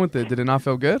you're done with it? Did it not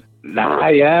feel good? Nah,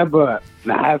 yeah, but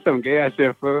that's some gay ass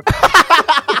shit, fool.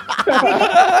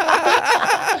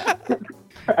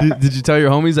 Did you tell your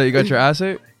homies that you got your ass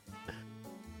ate?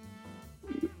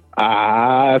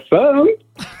 Some.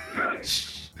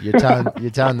 You're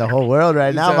telling the whole world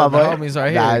right now, my telling boy. the homies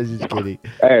right Nah, here. I'm just kidding.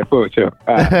 Hey, fool, chill.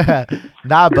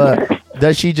 Nah, but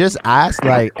does she just ask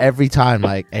like every time,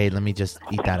 like, hey, let me just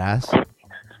eat that ass?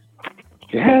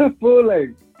 Yeah, fool, like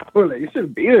you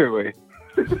should be there, way.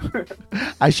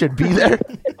 I should be there.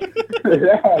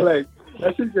 Yeah, like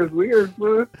that shit's just weird,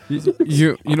 fool.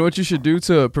 You know what you should do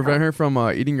to prevent her from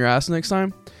eating your ass next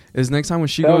time? Is next time when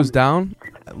she Tell goes me. down,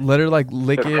 let her like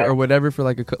lick it or whatever for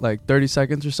like 30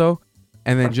 seconds or so,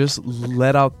 and then just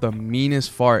let out the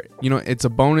meanest fart. You know, it's a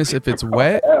bonus if it's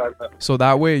wet, so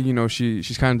that way you know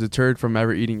she's kind of deterred from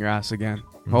ever eating your ass again.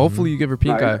 Hopefully you give her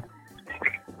pink eye.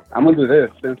 I'm gonna do this.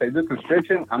 Since I do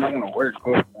constriction, I'm not gonna work,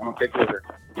 fool. I'm gonna kick with her.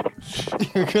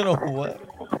 You're gonna what?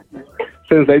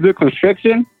 Since I do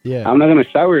constriction, Yeah. I'm not gonna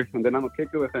shower, and then I'm gonna kick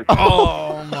it with her.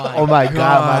 Oh my. Oh my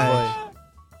god, my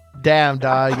boy. Damn,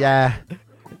 dog. Yeah.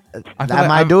 I feel That like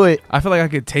might do it. I feel like I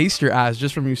could taste your ass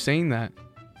just from you saying that.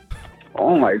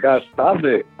 Oh my god, stop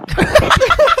it.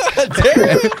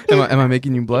 Am I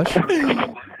making you blush?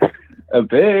 A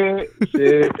bit.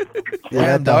 Shit.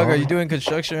 Yeah, Damn, dog. dog. Are you doing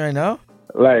construction right now?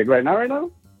 Like right now?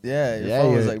 Yeah, your Yeah,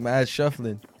 phone was you're- like mad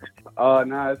shuffling. Oh,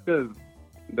 nah, it's because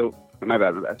my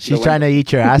bad. She's trying to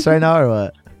eat your ass right now, or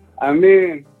what? I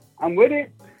mean, I'm with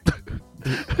it.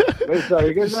 Wait, so are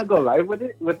you guys gonna go live with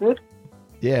it? With this?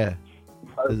 Yeah.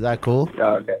 Is that cool? Yeah,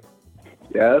 okay.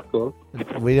 Yeah, that's cool.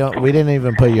 We didn't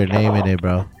even put your name in it,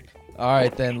 bro. All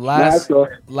right, then That's cool.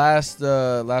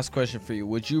 last question for you.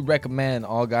 Would you recommend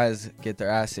all guys get their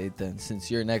ass ate then, since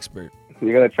you're an expert?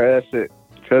 You gotta try that shit.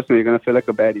 Trust me, you're gonna feel like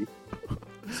a baddie.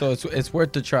 So it's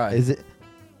worth the try. Is it?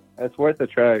 It's worth a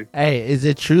try. Hey, is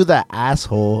it true that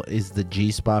asshole is the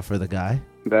G spot for the guy?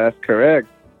 That's correct.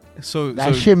 So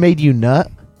That shit made you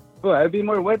nut? Well, I'd be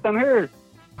more wet than her.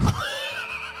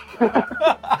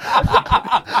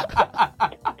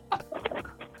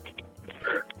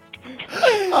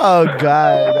 Oh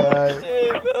god.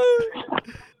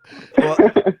 Well,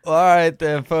 all right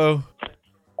then, fo.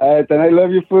 Alright, then I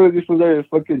love you, fools. You fools are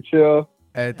fucking chill.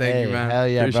 Hey, thank you, man. Hell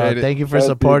yeah, Appreciate bro. it. Thank you for Thank you,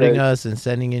 supporting guys. us and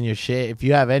sending in your shit. If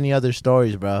you have any other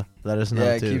stories, bro, let us know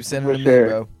Yeah, too. keep sending For them sure. in,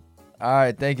 bro. All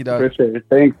right, thank you, dog. Appreciate it.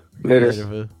 Thanks. Later. Later,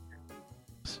 fool.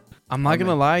 I'm not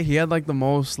gonna lie, he had like the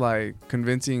most like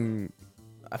convincing,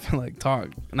 I feel like, talk.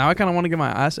 Now I kind of want to get my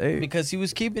ass ate. Because he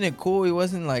was keeping it cool. He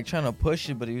wasn't like trying to push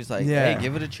it, but he was like, Yeah. "Hey,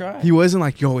 give it a try." He wasn't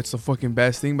like, yo, it's the fucking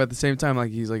best thing, but at the same time,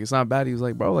 like he's like, it's not bad. He was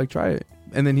like, bro, like try it.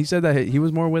 And then he said that he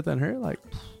was more wet than her. Like,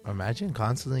 Imagine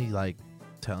constantly like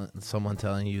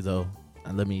telling you though,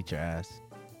 let me eat your ass.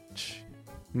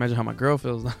 imagine how my girl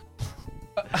feels now.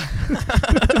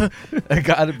 It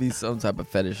gotta be some type of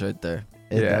fetish right there.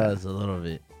 It Yeah. does a little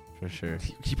bit, for sure.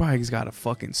 He probably just got a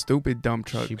fucking stupid dump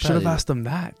truck. She Should have probably- asked him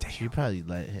that. Damn, She probably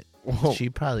let him. Whoa. She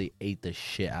probably ate the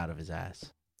shit out of his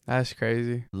ass. that's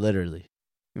crazy. Literally.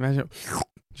 Imagine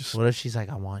just What if she's like,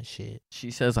 I want shit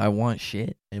She says, "I want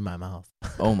shit." in my mouth?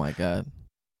 Oh my god.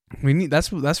 we need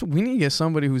that's what we need to get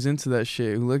somebody who's into that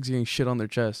shit, who likes getting shit on their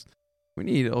chest. We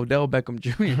need Odell Beckham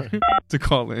Jr. to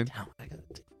call in. Damn, I gotta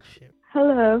take shit.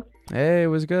 Hello. Hey,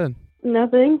 what's good?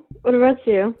 Nothing. What about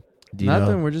you? Do you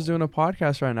Nothing. know? We're just doing a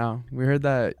podcast right now. We heard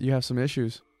that you have some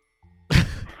issues.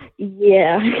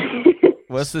 Yeah.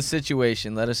 What's the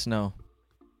situation? Let us know.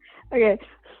 Okay.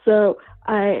 So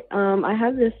I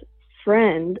have this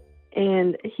friend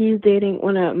and he's dating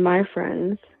one of my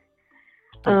friends.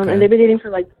 Okay. And they've been dating for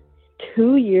like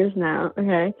 2 years now,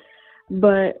 okay?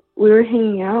 But we were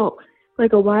hanging out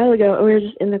like a while ago and we were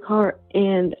just in the car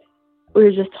and we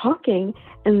were just talking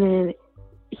and then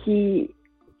he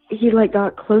like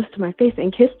got close to my face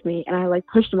and kissed me and I like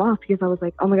pushed him off because I was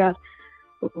like, oh my god,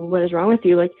 what is wrong with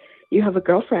you? Like, you have a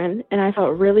girlfriend. And I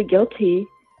felt really guilty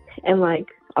and like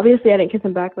obviously I didn't kiss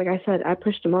him back. Like I said, I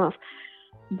pushed him off.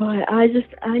 But I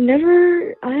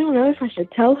don't know if I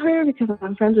should tell her because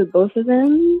I'm friends with both of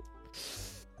them.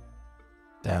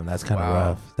 Damn, that's kind of Wow.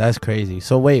 rough. That's crazy.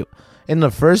 So wait, in the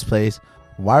first place,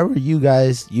 why were you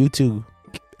two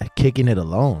kicking it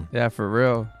alone? Yeah, for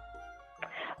real.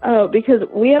 Oh, because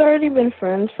we had already been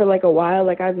friends for like a while.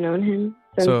 Like I've known him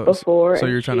since before. so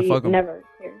and you're trying to she fuck him? Never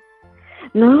cared.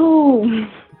 No.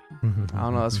 I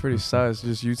don't know. That's pretty sus.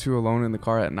 Just you two alone in the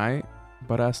car at night,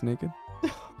 butt ass naked.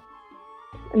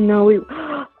 No, we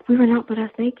were not butt ass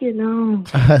naked. No.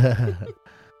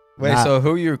 Wait, Nah. so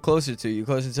who you're closer to? You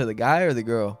closer to the guy or the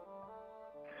girl?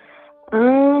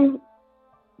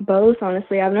 Both.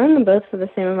 Honestly, I've known them both for the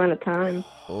same amount of time.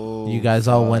 Oh, You guys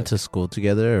all fuck. went to school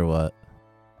together or what?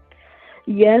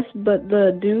 Yes, but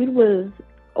the dude was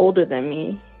older than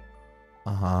me,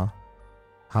 Uh-huh.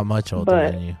 How much older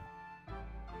But- than you?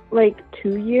 like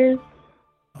 2 years.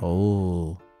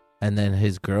 Oh. And then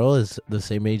his girl is the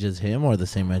same age as him or the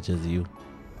same age as you?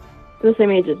 The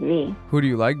same age as me. Who do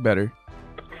you like better?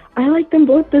 I like them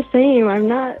both the same. I'm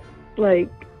not like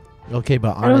Okay,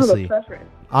 but I don't have a honestly,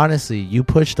 preference. you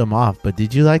pushed him off, but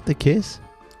did you like the kiss?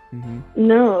 Mm-hmm.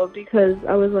 No, because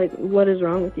I was like, what is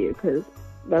wrong with you? Because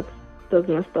that's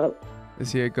messed up.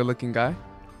 Is he a good-looking guy?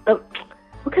 What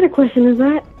kind of question is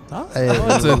that?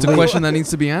 It's a question that needs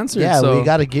to be answered. Yeah, so we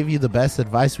got to give you the best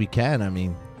advice we can. I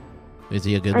mean, is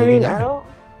he a good I looking mean, guy?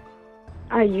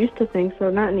 I used to think so,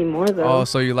 not anymore though. Oh,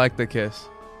 so you like the kiss?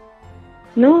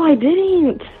 No, I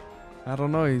didn't. I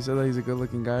don't know. He said that he's a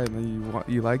good-looking guy, and then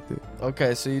you liked it.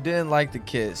 Okay, so you didn't like the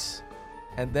kiss,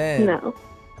 and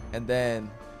then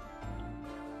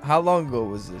how long ago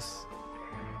was this?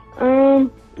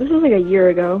 This was like a year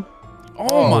ago.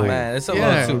 Oh man, it's a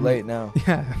yeah. little too late now.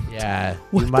 Yeah. Yeah,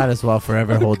 you might as well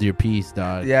forever hold your peace,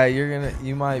 dog. Yeah,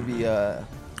 you might be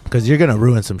Because you're going to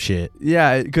ruin some shit.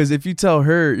 Yeah, because if you tell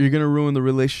her, you're gonna ruin the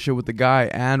relationship with the guy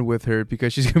and with her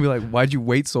because she's gonna be like, "Why'd you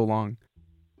wait so long?"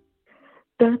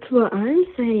 That's what I'm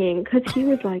saying. Because he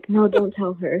was like, no, don't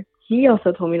tell her. He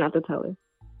also told me not to tell her.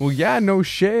 Well, yeah, no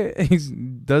shit. He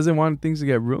doesn't want things to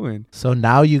get ruined. So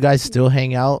now you guys still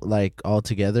hang out like all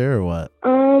together or what?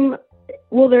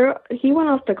 Well, he went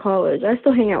off to college. I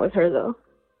still hang out with her though.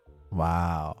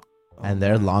 Wow. And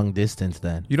they're long distance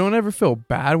then. You don't ever feel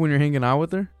bad when you're hanging out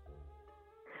with her?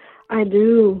 I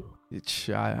do.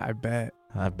 I bet.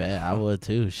 I bet I would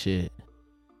too. Shit.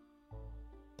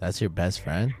 That's your best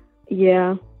friend?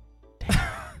 Yeah.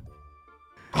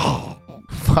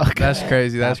 Fuck. That's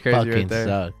crazy. That's That crazy fucking right there.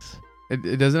 sucks.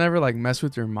 It doesn't ever like mess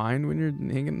with your mind when you're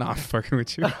hanging. Nah, I'm fucking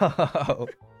with you.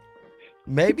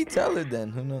 Maybe tell her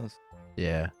then. Who knows?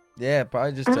 Yeah. Yeah,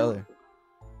 probably just tell her.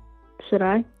 Should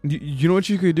I? You know what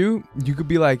you could do? You could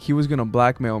be like, he was gonna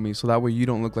blackmail me, so that way you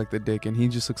don't look like the dick, and he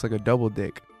just looks like a double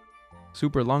dick,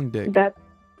 super long dick. That's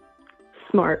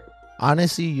smart.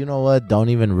 Honestly, you know what? Don't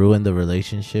even ruin the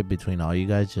relationship between all you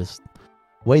guys. Just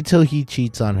wait till he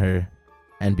cheats on her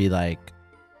and be like,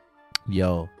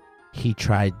 yo, he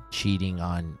tried cheating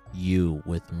on you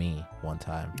with me one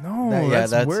time. No,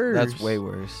 that's worse. That's way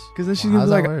worse. Because then she's Well, gonna be how's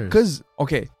like, that worse? because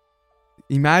okay,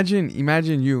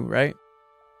 imagine you, right?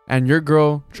 And your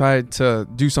girl tried to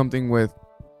do something with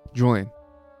Julian,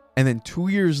 and then 2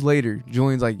 years later,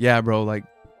 Julian's like, yeah, bro, like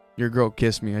your girl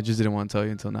kissed me. I just didn't want to tell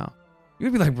you until now.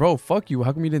 You'd be like, bro, fuck you.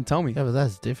 How come you didn't tell me? Yeah, but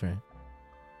that's different.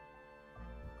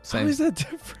 How is that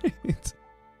different?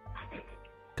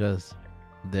 Because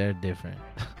they're different.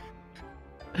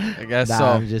 I guess Nah, so.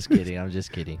 I'm just kidding. I'm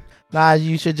just kidding. Nah,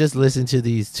 you should just listen to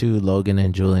these two, Logan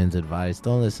and Julian's advice.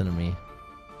 Don't listen to me.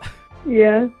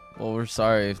 Yeah. Well, we're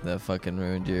sorry if that fucking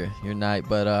ruined your night,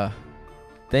 but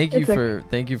thank you It's for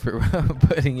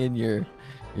putting in your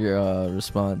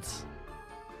response.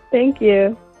 Thank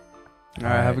you. All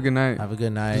right, have a good night. Have a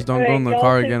good night. Just don't go in the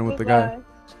car again with the guy.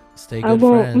 Stay I good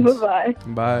won't. friends. Bye-bye.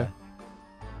 Bye.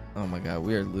 Oh my god,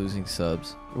 we are losing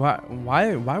subs. Why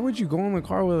would you go in the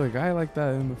car with a guy like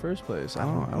that in the first place? I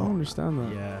don't understand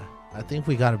that. Yeah, I think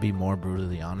we gotta be more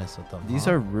brutally honest with them. These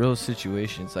huh? are real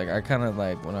situations. Like, I kind of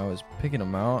like when I was picking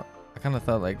them out, I kind of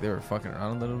thought like they were fucking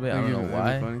around a little bit. I don't know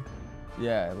why. Funny.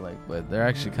 Yeah, like, but they're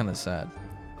actually kind of sad.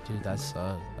 Dude, that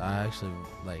sucks. I actually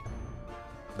like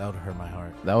that would hurt my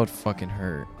heart. That would fucking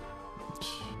hurt.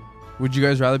 Would you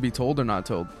guys rather be told or not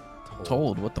told?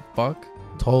 Told? What the fuck?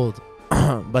 Told.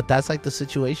 But that's like the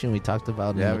situation we talked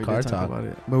about in the we car did talk talk. about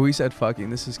it. But we said fucking.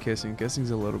 This is kissing.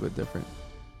 Kissing's a little bit different.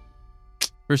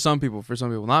 For some people.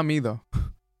 Not me though.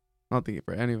 Not thinking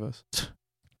for any of us.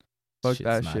 Fuck Shit's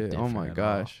that not shit. Oh different my at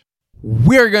gosh.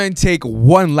 We're going to take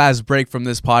one last break from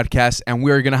this podcast, and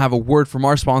we're going to have a word from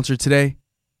our sponsor today,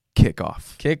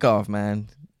 Kickoff. Kickoff, man.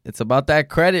 It's about that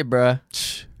credit, bruh.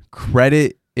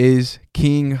 Credit is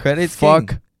king. Credit's Fuck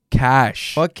king.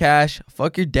 cash. Fuck cash.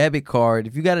 Fuck your debit card.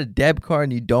 If you got a debit card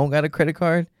and you don't got a credit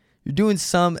card, you're doing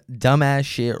some dumbass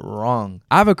shit wrong.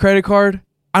 I have a credit card.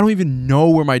 I don't even know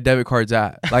where my debit card's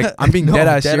at. Like, I'm being No, dead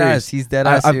ass dead serious. ass. He's dead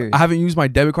ass serious. I haven't used my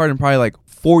debit card in probably like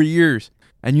 4 years.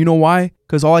 And you know why?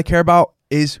 Because all I care about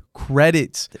is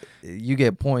credits. You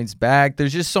get points back.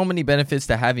 There's just so many benefits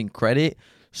to having credit.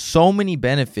 So many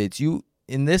benefits. You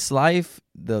in this life,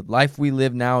 the life we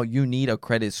live now, you need a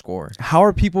credit score. How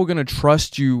are people going to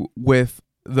trust you with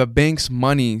the bank's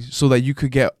money so that you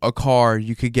could get a car,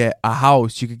 you could get a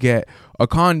house, you could get a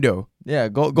condo? Yeah,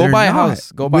 go They're buy a not.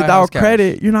 house. Go buy a Without house cash.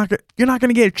 credit, you're not going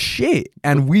to get shit.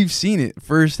 And we've seen it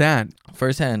firsthand.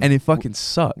 Firsthand. And it fucking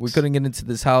sucks. We couldn't get into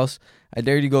this house. I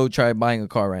dare you to go try buying a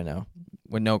car right now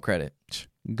with no credit.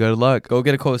 Good luck. Go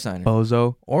get a cosigner.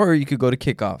 Bozo. Or you could go to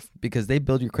Kickoff because they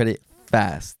build your credit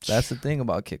fast. That's the thing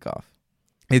about Kickoff.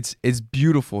 It's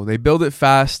beautiful. They build it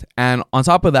fast, and on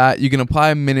top of that, you can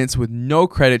apply minutes with no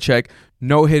credit check,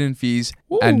 no hidden fees,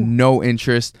 and no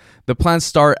interest. The plans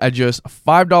start at just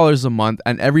 $5 a month,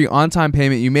 and every on-time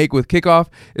payment you make with Kickoff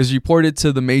is reported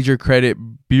to the major credit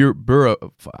bureau.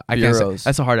 I can't say, Bureaus.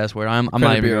 that's a hard ass word. I'm not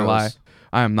Credit even gonna lie. bureaus.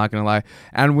 I am not gonna lie.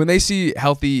 And when they see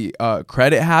healthy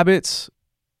credit habits,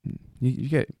 you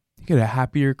get a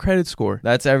happier credit score.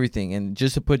 That's everything. And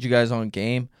just to put you guys on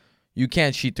game, you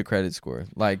can't cheat the credit score.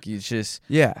 Like, it's just,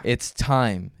 Yeah. it's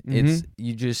time. Mhm. It's,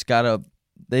 you just gotta,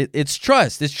 it's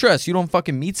trust. It's trust. You don't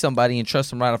fucking meet somebody and trust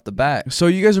them right off the bat. So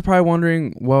you guys are probably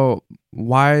wondering, well,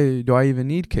 why do I even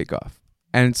need Kickoff?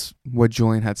 And it's what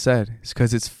Julian had said. It's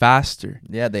because it's faster.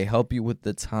 Yeah, they help you with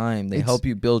the time. They It's- help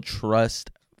you build trust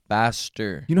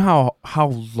faster. You know how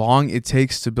long it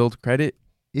takes to build credit?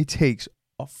 It takes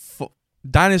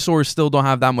dinosaurs still don't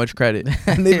have that much credit.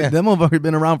 And Yeah. them have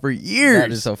been around for years.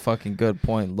 That is a fucking good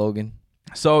point, Logan.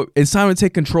 So it's time to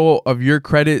take control of your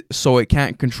credit so it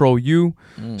can't control you.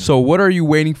 So what are you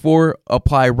waiting for?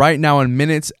 Apply right now in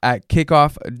minutes at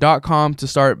kickoff.com to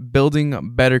start building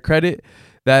better credit.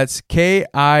 That's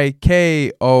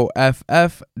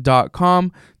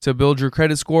KIKOFF.com to build your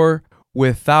credit score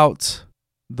without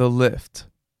the lift.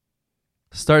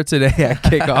 Start today at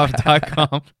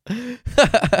kickoff.com.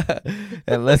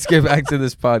 And let's get back to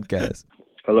this podcast.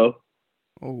 Hello?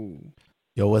 Oh.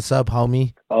 Yo, what's up,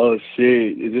 homie? Oh,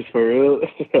 shit. Is this for real?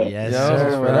 Yes, Yo,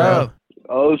 sir. what What up? up?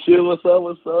 Oh, shit. What's up?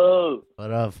 What's up?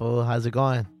 What up, fool? How's it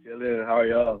going? Chillin'. How are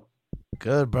y'all?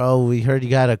 Good, bro. We heard you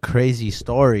got a crazy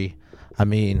story. I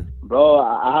mean, Bro,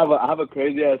 I have a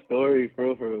crazy-ass story,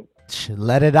 for real.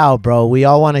 let it out, bro. We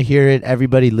all want to hear it.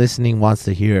 Everybody listening wants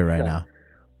to hear it right now.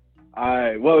 All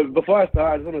right. Well, before I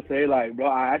start, I just want to say, like, bro,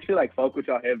 I actually, like, fuck with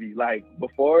y'all heavy. Like,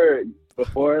 before,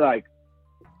 like,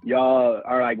 y'all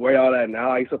are, like, where y'all at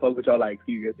now, I used to fuck with y'all, like, a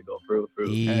few years ago, for real.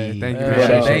 Hey, thank you. Hey,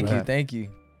 Appreciate thank you.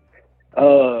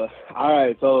 All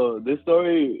right. So, this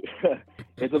story,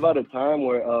 it's about a time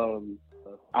where,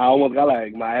 I almost got,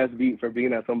 like, my ass beat for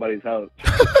being at somebody's house.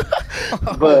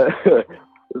 But,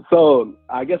 so,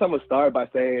 I guess I'm going to start by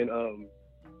saying,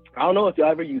 I don't know if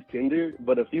y'all ever used Tinder,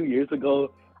 but a few years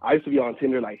ago, I used to be on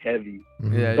Tinder, like, heavy.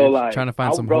 Mhm. Yeah, So, you're like, trying to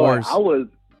find some bro, whores.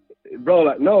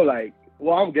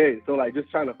 Well, I'm gay, so, like, just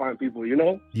trying to find people, you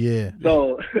know? Yeah.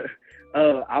 So,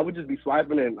 I would just be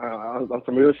swiping, and on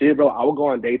some real shit, bro, I would go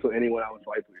on dates with anyone I would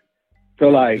swipe with. So,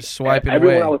 like, Just swiping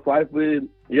everyone away. I would swipe with,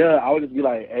 yeah, I would just be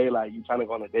like, hey, like, you trying to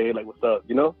go on a date? Like, what's up,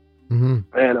 you know?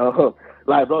 Mm-hmm. And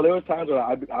Like, bro, there was times where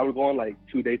I would go on like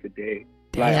 2 dates a day.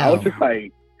 Like, I was just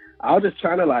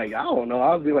trying to like, I don't know,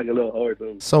 I was being like a little hoe or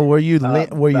something. So were you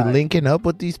linking up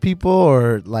with these people,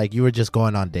 or like you were just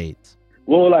going on dates?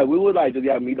 Well, like we would like just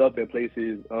meet up in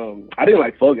places. I didn't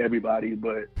like fuck everybody,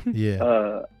 but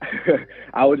yeah,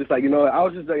 I was just like, I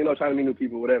was just trying to meet new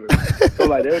people, whatever. So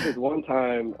like there was this one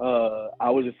time I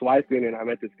was just swiping and I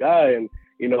met this guy, and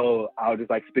I was just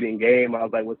like spitting game. I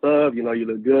was like, "What's up? You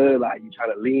look good. Like, you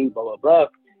trying to lean, blah blah blah."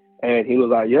 And he was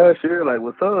like, "Yeah, sure. Like,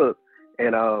 what's up?"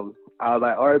 And I was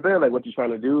like, "All right, man. Like, what you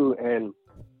trying to do?" And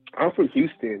I'm from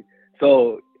Houston,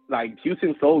 so like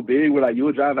Houston's so big where like you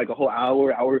would drive like a whole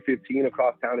hour 15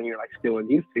 across town and you're like still in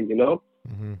Houston,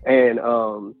 Mm-hmm. And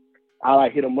I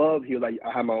like hit him up. He was like,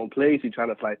 "I have my own place. You trying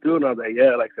to fly through?" And I was like,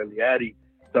 "Yeah, like send the Addy."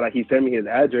 So like he sent me his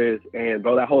address, and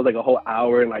bro, that whole like a whole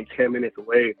hour and like 10 minutes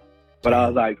away. But I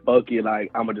was like, "Fuck it,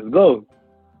 like I'ma just go."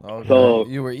 Okay. So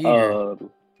you were eager.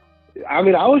 I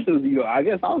mean, I was just, I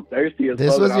guess I was thirsty as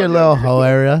This fuck. was your little hoe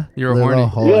area. You were Little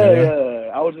horny. hoe Yeah, area.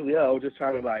 yeah. I was just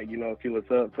trying to like, see what's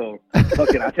up. So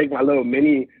fucking, I take my little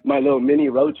mini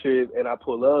road trip, and I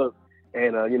pull up,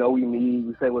 and we meet,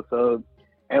 we say what's up,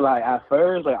 and like at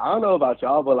first, like I don't know about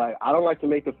y'all, but like I don't like to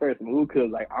make the first move because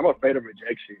like I'm afraid of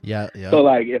rejection. Yeah. So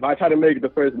like if I try to make the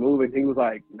first move and he was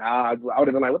like, "Nah," I would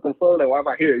have been like, "What the fuck? Like why am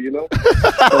I here?"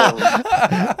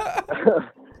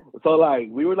 So like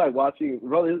we were like watching,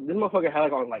 bro. This motherfucker had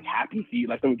like on like Happy Feet,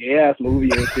 like some gay ass movie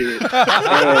and shit.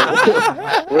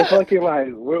 And we're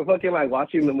fucking like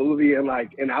watching the movie, and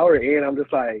like an hour in, I'm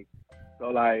just like, "So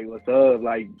like, what's up?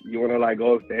 Like, you wanna like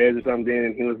go upstairs or something?"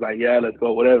 And he was like, "Yeah, let's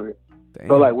go, whatever." Damn.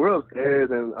 So like we're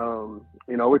upstairs, and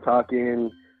we're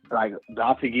talking, like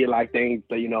about to get like things,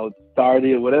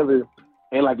 started or whatever.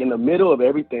 And like in the middle of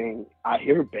everything, I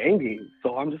hear banging.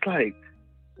 So I'm just like,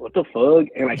 "What the fuck?"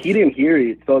 And like he didn't hear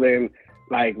it. So then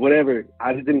like whatever,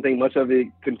 I just didn't think much of it,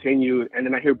 continued. And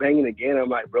then I hear banging again. I'm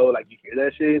like, "Bro, like you hear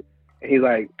that shit?" And he's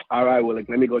like, "All right, well, like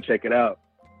let me go check it out."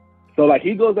 So like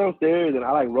he goes downstairs, and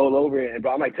I like roll over, and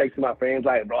bro, I'm like texting my friends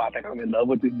like, "Bro, I think I'm in love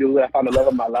with this dude. I found the love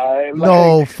of my life."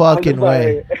 No Like, fucking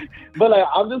way. Like, but like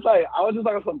I was just like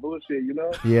on some bullshit,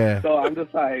 Yeah. So I'm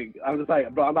just like,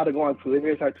 bro, I'm about to go on Twitter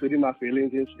and start tweeting my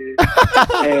feelings and shit.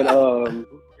 And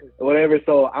whatever.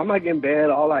 So I'm like in bed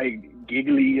all like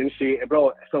giggly and shit. And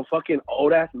bro, some fucking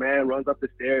old ass man runs up the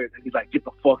stairs and he's like, "Get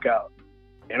the fuck out."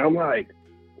 And I'm like,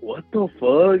 "What the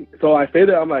fuck?" So I say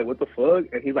that, I'm like, "What the fuck?"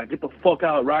 And he's like, "Get the fuck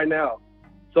out right now."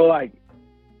 So like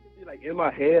in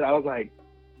my head, I was like,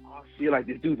 "Oh shit, like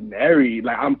this dude's married.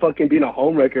 Like I'm fucking being a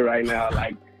homewrecker right now.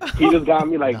 Like he just got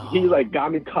me like he like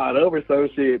got me caught up or some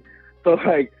shit." So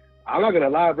like I'm not gonna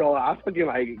lie, bro. I fucking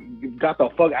like got the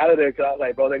fuck out of there because I was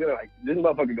like, "Bro, they're gonna like this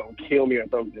motherfucker gonna kill me or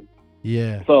something."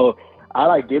 Yeah. So I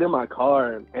like get in my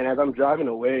car, and as I'm driving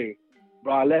away,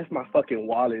 bro, I left my fucking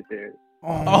wallet there.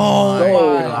 Oh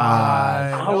So, my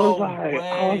god! I was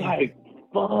like,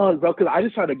 fuck, bro, because I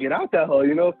just tried to get out that hole,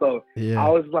 So Yeah. I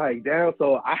was like, damn.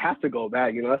 So I have to go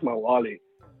back, that's my wallet.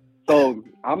 So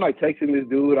I'm like texting this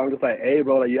dude. I'm just like, "Hey,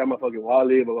 bro, like you have my fucking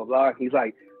wallet, blah blah blah." He's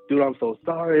like, "Dude, I'm so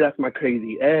sorry. That's my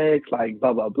crazy ex, like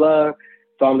blah blah blah."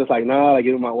 So I'm just like, "Nah, like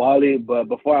give him my wallet." But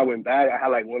before I went back, I had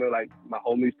like one of like my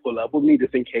homies pull up with me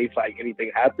just in case like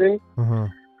anything happened. Uh-huh.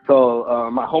 So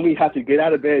my homie had to get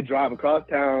out of bed, drive across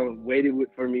town, waited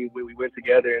for me when we went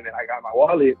together, and then I got my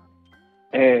wallet.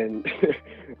 And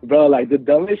bro, like the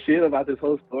dumbest shit about this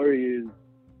whole story is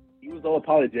he was so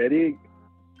apologetic.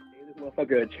 Gave this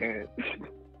motherfucker a chance.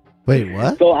 Wait,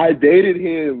 what? So I dated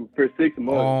him for 6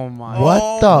 months. Oh my.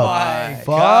 What the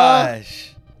fuck?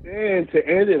 Gosh. And to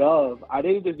end it off, I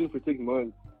dated this dude for 6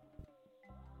 months.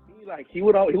 He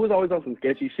was always on some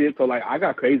sketchy shit. So like I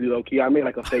got crazy low key. I made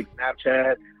like a fake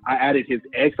Snapchat. I added his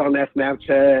ex on that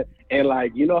Snapchat, and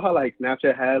like how like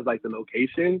Snapchat has like the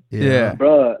location. Yeah.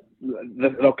 Bruh,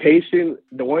 the location.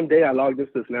 The one day I logged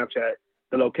into Snapchat,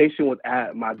 the location was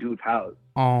at my dude's house.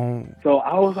 Oh. So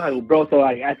I was like, bro. So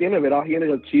like at the end of it all, he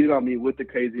ended up cheating on me with the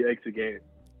crazy ex again.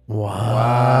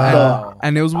 Wow.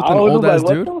 And it was with I an was old ass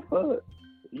like, dude. what the fuck?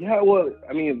 Yeah, well,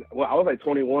 I mean, I was like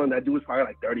 21. That dude was probably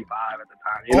like 35 at the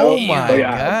time. Oh my So,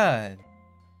 yeah. god.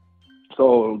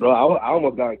 So, bro, I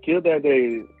almost got killed that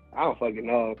day. I don't fucking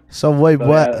know. So wait, So,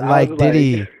 what? yeah, I Like,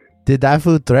 was did that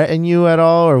fool threaten you at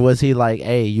all, or was he like,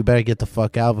 "Hey, you better get the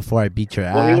fuck out before I beat your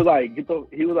Well, he ass"? was like, get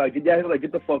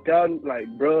the fuck out. And, like,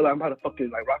 bro, like, I'm about to fucking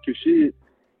like rock your shit.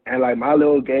 And like my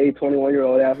little gay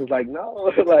 21-year-old ass was like,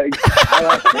 "No," like I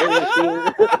like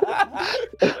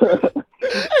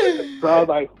So I was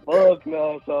like, "Fuck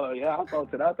no." So yeah, I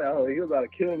thought it out that hole. He was about to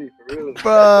kill me for real.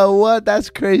 Bro, what? That's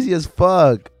crazy as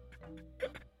fuck.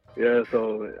 Yeah,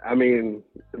 so I mean,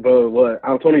 bro, what?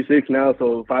 I'm 26 now,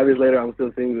 so 5 years later, I'm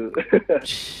still single.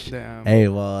 Damn. Hey,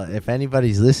 well, if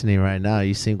anybody's listening right now,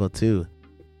 you single too.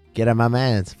 Get at my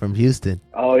man's from Houston.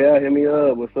 Oh yeah, hit me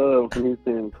up. What's up? I'm from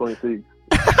Houston, 26.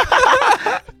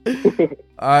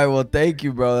 All right, well, thank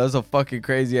you, bro. That's a fucking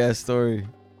crazy ass story.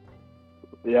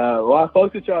 Yeah, well, I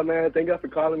fucked with y'all, man. Thank y'all for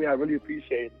calling me. I really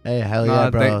appreciate it. Hey, hell Nah, yeah,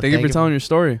 bro. thank you for telling your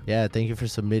story. Yeah, thank you for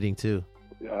submitting too.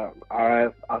 Yeah, all right.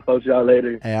 I'll fuck with y'all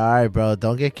later. Hey, all right, bro.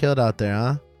 Don't get killed out there,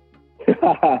 huh?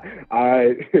 All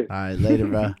right. All right, later,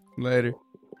 bro. Later.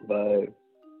 Bye.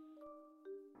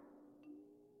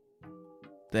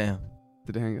 Damn.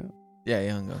 Did it hang up? Yeah, he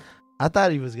hung up. I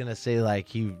thought he was gonna say like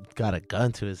he got a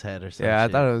gun to his head or something. Yeah, I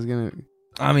thought it was gonna.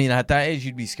 I mean, at that age,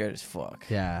 you'd be scared as fuck.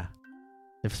 Yeah,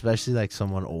 especially like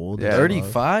someone old. Yeah,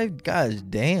 35? Gosh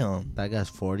damn. That guy's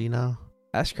 40 now.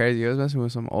 That's crazy. I was messing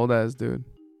with some old ass dude.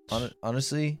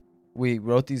 Honestly, we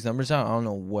wrote these numbers out. I don't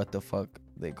know what the fuck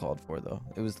they called for, though.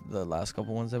 It was the last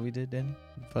couple ones that we did, Danny.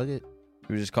 Fuck it.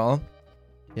 We just call them?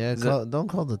 Yeah, don't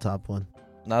call the top one.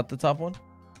 Not the top one?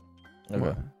 Okay.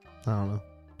 What? I don't know.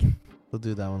 We'll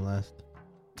do that one last.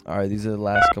 All right, these are the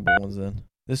last couple ones then.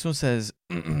 This one says,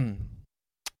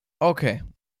 okay,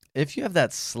 if you have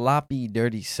that sloppy,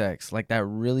 dirty sex, like that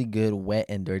really good, wet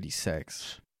and dirty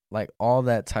sex, like all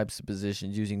that types of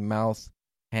positions using mouth,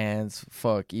 hands,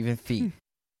 fuck, even feet,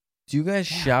 do you guys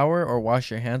shower or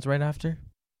wash your hands right after?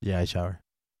 Yeah, I shower.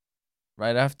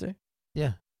 Right after?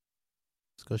 Yeah.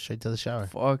 Let's go straight to the shower.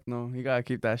 Fuck no. You gotta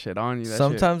keep that shit on you. That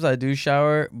Sometimes I do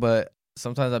shower, but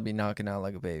sometimes I'll be knocking out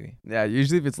like a baby. shit. Yeah,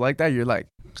 usually if it's like that, you're like,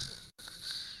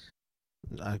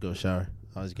 I go shower.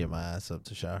 I always get my ass up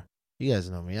to shower. You guys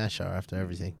know me. I shower after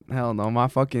everything. hell no. My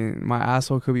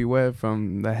asshole could be wet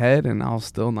from the head, and I'll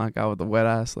still knock out with a wet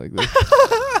ass like this.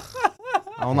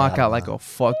 I'll knock out like a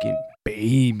fucking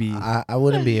baby. I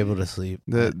wouldn't be able to sleep.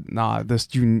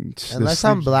 Unless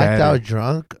I'm blacked out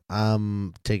drunk,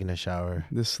 I'm taking a shower.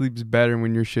 The sleep's better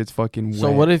when your shit's fucking wet.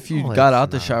 So what if you Oh, got it's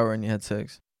out the not. shower and you had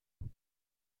sex?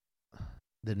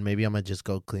 Then maybe I'm gonna just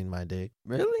go clean my dick.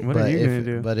 Really? What are you gonna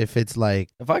do? But if it's like,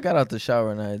 If I got out the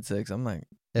shower and I had sex, I'm like,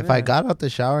 if Yeah. I got out the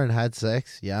shower and had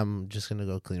sex, yeah, I'm just gonna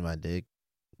go clean my dick.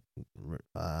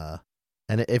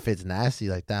 And if it's nasty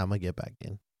like that, I'm gonna get back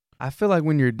in. I feel like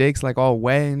when your dick's like all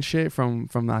wet and shit from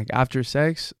like after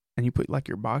sex, and you put like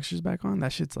your boxers back on,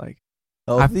 that shit's like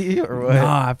healthy or what?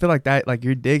 Nah, I feel like that. Like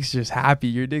your dick's just happy.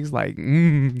 Your dick's like,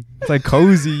 it's like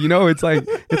cozy. You know, it's like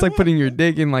putting your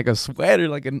dick in like a sweater,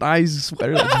 like a nice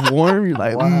sweater that's warm. You're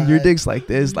like, your dick's like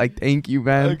this. Like, thank you,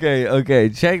 man. Okay.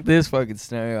 Check this fucking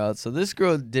scenario out. So this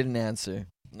girl didn't answer.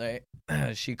 Right?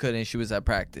 She couldn't. She was at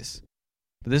practice.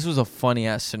 But this was a funny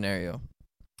ass scenario.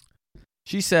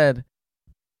 She said,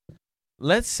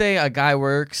 let's say a guy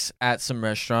works at some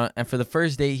restaurant, and for the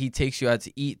first date, he takes you out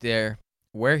to eat there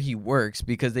where he works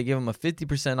because they give him a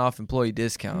 50% off employee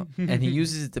discount, and he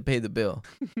uses it to pay the bill.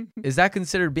 Is that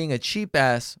considered being a cheap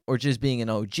ass or just being an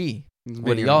OG?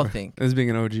 What do y'all think? It's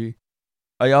being an OG.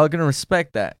 Are y'all gonna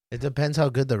respect that? It depends how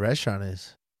good the restaurant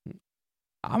is.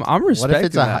 I'm respecting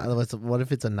that. What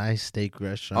if it's a nice steak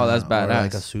restaurant? Oh, that's Or badass.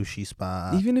 like a sushi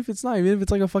spot. Even if it's not, even if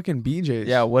it's like a fucking BJ's.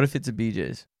 Yeah, what if it's a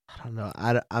BJ's? I don't know.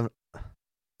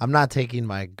 I'm not taking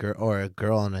my girl or a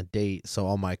girl on a date so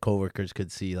all my coworkers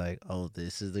could see like, oh,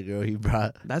 this is the girl he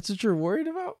brought. That's what you're worried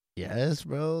about? Yes,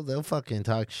 bro. They'll fucking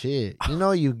talk shit. You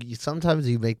know, you sometimes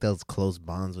you make those close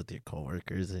bonds with your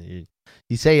coworkers, and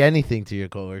you say anything to your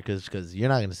coworkers because you're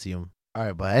not gonna see them. All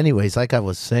right, but anyways, like I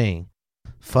was saying,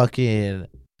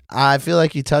 I feel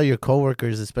like you tell your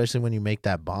coworkers, especially when you make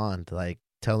that bond, like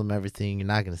tell them everything. You're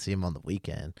not gonna see them on the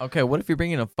weekend. Okay, what if you're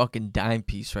bringing a fucking dime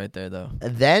piece right there though?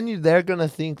 And then they're gonna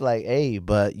think like, hey,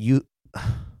 but you're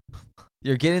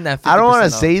getting that 50% I don't want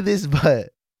to off. say this, but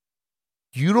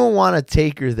you don't want to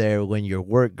take her there when your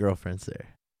work girlfriend's there.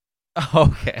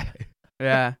 Okay.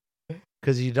 Yeah.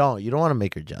 Because you don't want to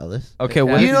make her jealous. Okay, Yeah,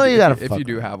 what you know you gotta if fuck you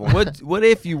do her. have one. what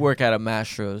if you work at a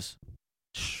Mastro's?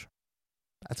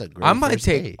 That's a great I might first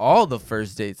take date. all the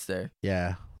first dates there.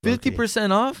 Yeah. low-key.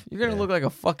 50% off? You're gonna Yeah. look like a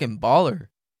fucking baller.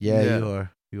 Yeah, Yeah. you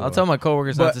are. I'll tell my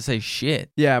coworkers not But- to say shit.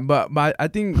 Yeah, but I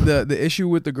think the issue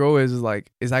with the girl is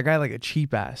like, is that guy like a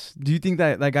cheap ass? Do you think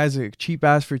that guy's a cheap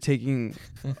ass for taking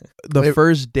the Wait.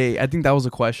 first date? I think that was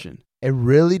a question. It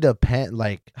really depends.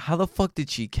 Like, How the fuck did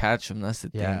she catch him? That's the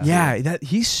thing. Yeah. Yeah, that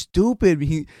he's stupid.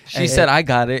 She said I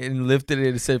got it and lifted it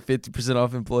and said 50%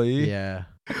 off employee. yeah.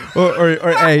 or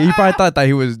hey, he probably thought that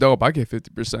he was dope. I get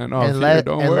 50% off here.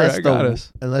 Don't worry, I got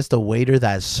us. Unless the waiter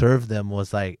that served them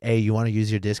was like, hey, you want to use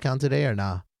your discount today or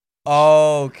not?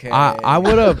 Okay. I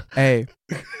would have,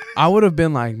 I would have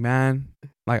been like, man,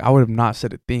 like I would have not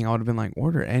said a thing. I would have been like,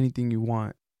 order anything you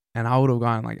want. and I would have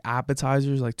gotten like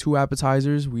appetizers, like 2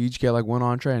 appetizers. We each get like 1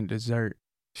 entree and dessert.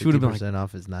 She would have been like,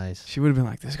 off is nice. she would have been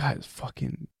like, this guy is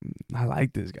fucking. I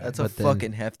like this guy. That's a But then-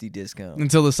 fucking hefty discount.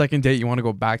 Until the second date, you want to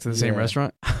go back to the same Yeah.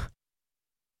 restaurant.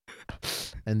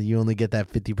 And you only get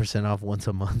that 50% off once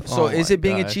a month. So Oh is my it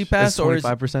being a gosh. cheap ass It's or is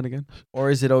 25% again?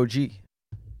 it OG?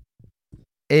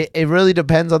 It really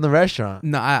depends on the restaurant.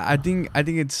 No, I think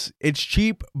it's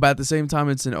cheap, but at the same time,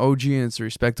 it's an OG and it's a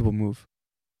respectable move.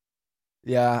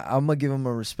 Yeah, I'm gonna give him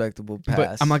a respectable pass.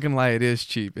 But I'm not gonna lie, it is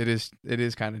cheap. It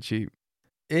is kind of cheap.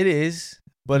 It is,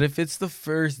 but if it's the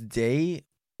first date,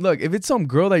 Look, if it's some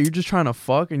girl that you're just trying to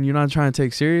fuck and you're not trying to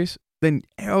take serious, then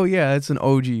hell yeah, it's an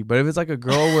OG. But if it's like a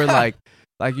girl where like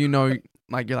you know,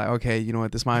 like you're like, okay, you know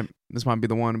what, this might be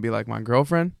the one to be like my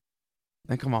girlfriend,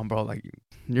 then come on, bro, like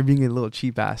you're being a little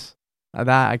cheap ass. That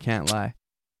I can't lie.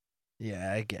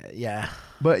 Yeah, I get. Yeah.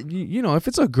 But you know, if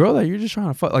it's a girl that you're just trying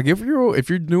to fuck, like if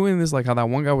you're doing this like how that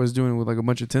one guy was doing with like a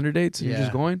bunch of Tinder dates, and you're just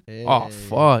Yeah. going, Yeah, oh yeah,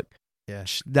 fuck, Yeah.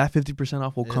 that 50%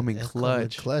 off will come in It'll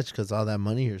clutch. Clutch, because all that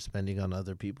money you're spending on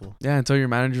other people. Yeah, until your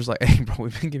manager's like, hey, bro,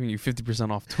 we've been giving you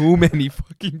 50% off too many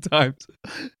fucking times.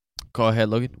 go ahead,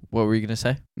 Logan. What were you gonna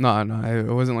say? No,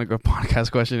 it wasn't like a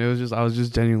podcast question. It was just I was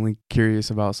just genuinely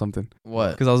curious about something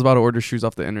What? because I was about to order shoes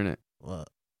off the internet. What?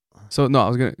 So no, I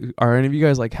was gonna. Are any of you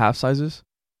guys like half sizes?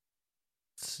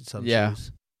 Some Yeah.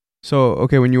 shoes. So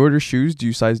okay, when you order shoes, do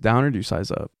you size down or do you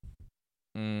size up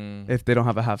Mm, if they don't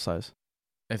have a half size?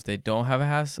 if they don't have a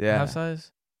half Yeah.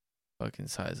 size, fucking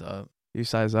size up. You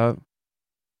size up.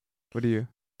 What do you?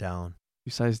 Down.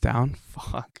 You size down?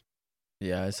 Fuck.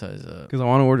 Yeah, I size up. Because I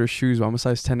want to order shoes, but I'm a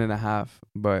size 10.5.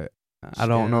 But I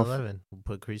don't know. 11. We'll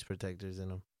put crease protectors in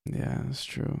them. Yeah, that's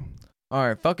true. All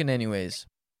right, fucking anyways.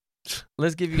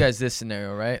 Let's give you guys this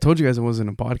scenario, I right? told you guys it wasn't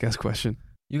a podcast question.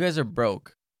 You guys are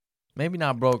broke. Maybe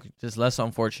not broke, just less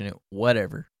unfortunate.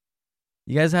 Whatever.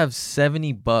 You guys have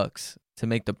 $70 to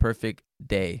make the perfect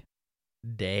day.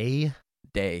 Day?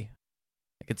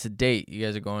 Like it's a date. You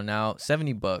guys are going out.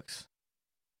 $70.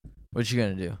 What you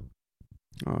gonna do?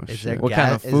 Oh Is shit. there What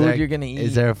kind of Is food there- you're gonna eat?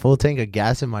 Is there a full tank of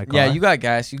gas in my car? Yeah, you got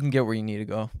gas. You can get where you need to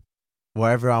go.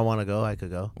 Wherever I want to go, I could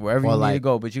go. Wherever Or you need to like-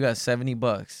 go, but you got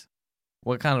 $70.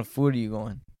 What kind of food are you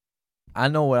going? I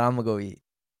know what I'm gonna go eat.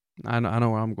 I know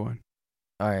where I'm going.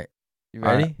 All right. You All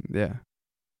ready? right, yeah.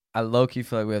 I low-key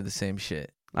feel like we have the same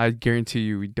shit. I guarantee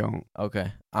you we don't.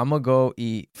 Okay. I'm gonna go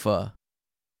eat pho.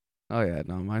 Oh yeah,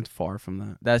 no, mine's far from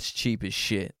that. That's cheap as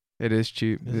shit. It is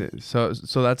cheap. Is So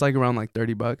that's like around like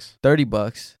 $30.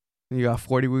 $30. And you got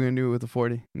 40. We're gonna do it with the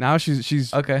 40. Now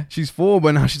she's Okay. full,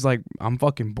 but now she's like, I'm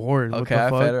fucking bored. Okay, what I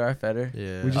the fed fuck? her. I fed her.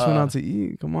 Yeah. We just went Uh, out to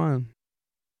eat. Come on,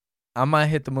 I might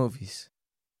hit the movies.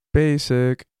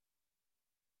 basic.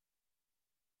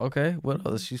 Okay. What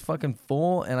else? She's fucking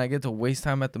full, and I get to waste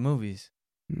time at the movies.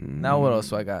 Now what else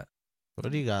do I got? What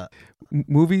do you got?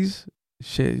 Movies.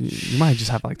 Shit, you might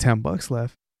just have like $10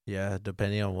 left. Yeah,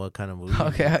 depending on what kind of movie.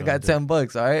 Okay, you're I going got to.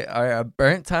 $10. All right. I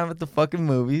burnt time at the fucking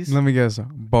movies. Let me guess,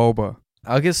 boba.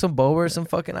 I'll get some boba or some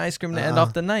fucking ice cream to end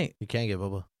off the night. You can't get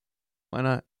boba. Why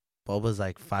not? Boba's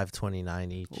like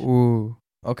 $5.29 each. Ooh,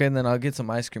 Okay, and then I'll get some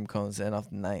ice cream cones to end off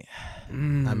the night. At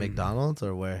McDonald's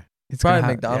or where? It's Probably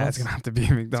gonna Yeah, McDonald's. it's gonna have to be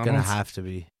It's McDonald's. gonna have to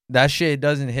be. That shit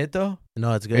doesn't hit though.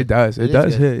 No, it's good. It does. It is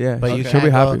does good. hit. Yeah, But you Okay. she'll be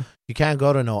can't happy. go. You can't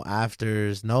go to no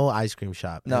afters, no ice cream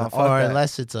shop. No, or fuck that.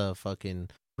 unless it's a fucking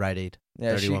Rite Aid.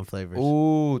 Yeah, 31 flavors.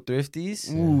 Ooh,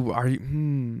 Thrifties. Ooh, are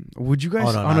you? Would you guys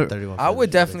Oh no, on not a 31. I would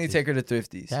flavors, definitely 50. take her to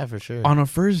Thrifties. Yeah, for sure. on a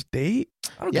first date?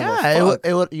 I don't give a Yeah, fuck.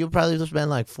 it would. You probably just spend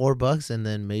like $4 and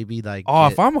then maybe like. Oh,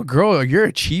 get- if I'm a girl, you're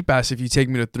a cheap ass if you take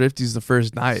me to Thrifties the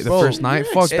first night. Bro, The first night,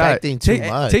 you're fuck that. expecting too Take,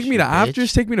 much, take me to you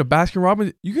Afters, bitch. take me to Baskin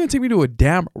Robbins. You gonna take me to a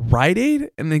damn Rite Aid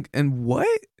and what?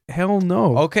 Hell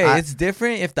no. Okay, I- it's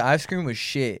different if the ice cream was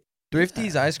shit.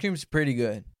 Thrifties ice cream's pretty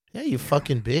good. Yeah, you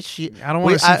fucking bitch. I don't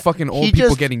want to see fucking old he people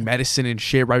just- getting medicine and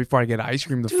shit right before I get ice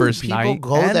cream the Dude, first people night.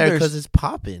 go And there there's- because it's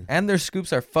popping. And their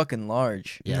scoops are fucking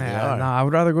large. Yeah, they are. Nah, I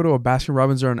would rather go to a Baskin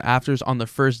Robbins or an Afters on the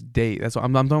first date. That's what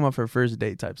I'm talking about for first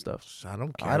date type stuff. I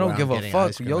don't care. I don't where give I'm a getting fuck.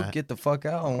 ice cream You'll at. get the fuck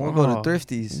out and we'll go to Oh,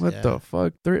 Thrifties. What Yeah. the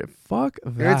fuck? Fuck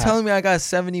that. You're telling me I got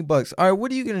 $70. All right,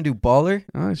 what are you gonna do, baller?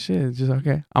 Oh shit, just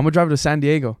okay. I'm gonna drive to San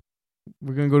Diego.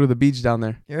 We're gonna go to the beach down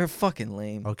there. You're fucking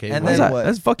lame. Okay, and what's then That- what?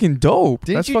 That's fucking dope.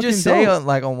 Didn't That's you fucking just say dope.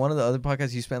 on one of the other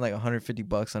podcasts you spent like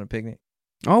 $150 on a picnic?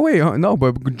 Oh wait, no,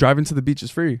 but driving to the beach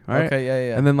is free. All right. Okay,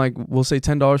 yeah. And then like we'll say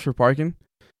 $10 for parking.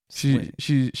 Sweet.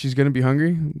 She's gonna be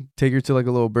hungry. Take her to like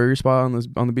a little burger spot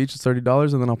on the beach. It's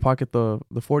 $30, and then I'll pocket the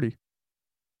 40.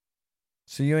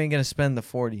 So you ain't gonna spend the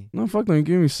 40. No, fuck no. You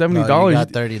give me No, $70. you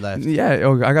got 30 left. Yeah,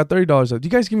 oh, I got $30 left. You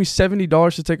guys give me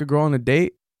 $70 to take a girl on a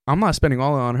date. I'm not spending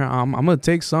all on her. I'm gonna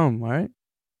take some. All right.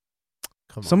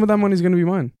 Come Some on. of that money's gonna be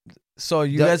mine. So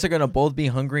you The- guys are gonna both be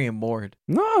hungry and bored.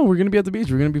 No, we're gonna be at the beach.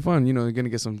 We're gonna be fun. You know, you're gonna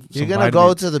get some. You're some gonna go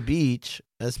vitamins. to the beach,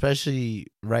 especially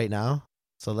right now.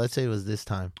 So let's say it was this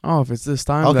time. Oh, if it's this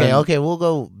time. Okay, then, okay, we'll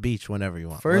go beach whenever you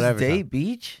want. First whatever date, time.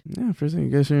 beach. Yeah, first thing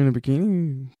you guys are in a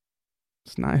bikini.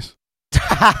 It's nice.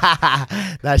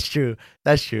 That's true.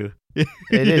 That's true. It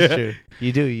is Yeah. true.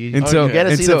 You do. You, Until- you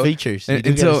gotta see the until- features. You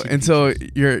do gotta see the Until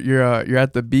features. you're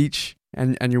at the beach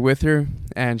and you're with her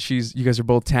and you guys are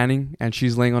both tanning and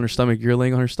she's laying on her stomach, you're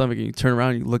laying on her stomach, and you turn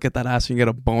around, you look at that ass and you get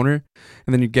a boner,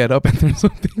 and then you get up and there's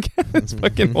something this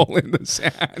fucking hole in the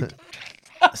sand.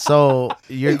 So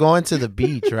you're going to the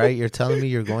beach, right? You're telling me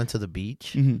you're going to the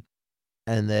beach, Mhm.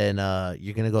 and then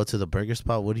you're gonna go to the burger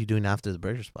spot. What are you doing after the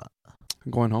burger spot?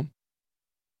 Going home?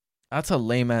 That's a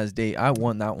lame ass date. I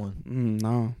won that one.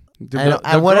 No. Dude, And- the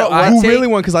and what- girl what- who I really take-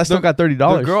 won because I still got The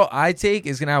 $30. girl I take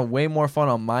is gonna have way more fun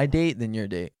on my date than your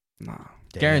date. Nah.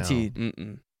 Damn. Guaranteed.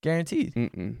 Mm-mm. Guaranteed.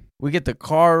 Mm-mm. We get the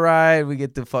car ride. We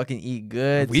get to fucking eat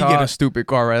good. We get a stupid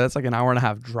car ride. That's like an hour and a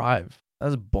half drive.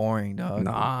 That's boring, dog.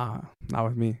 Nah, not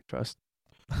with me. Trust.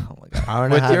 Oh my god. Hour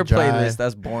and a With half your drive. playlist,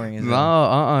 that's boring. As No,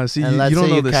 hell. See, And you let's don't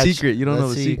say know the catch- secret. You don't know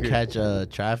let's the say secret.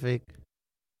 Catch traffic.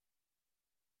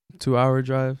 2-hour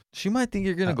drive. She might think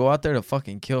you're gonna go out there to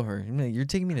fucking kill her. You're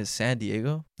taking me to San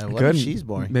Diego. And what Good. if she's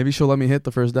boring? Maybe she'll let me hit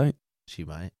the first date. She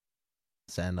might.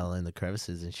 Sand all in the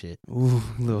crevices and shit. Ooh,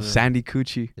 little Yeah. sandy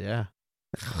coochie. Yeah.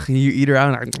 You eat her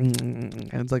out and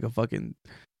it's like a fucking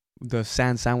the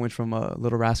sand sandwich from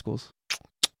Little Rascals.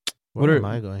 Where are- am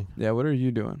I going? Yeah, what are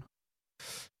you doing?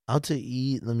 Out to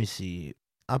eat. Let me see.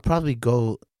 I'll probably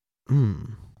go.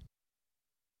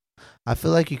 I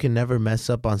feel like you can never mess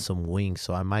up on some wings,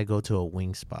 so I might go to a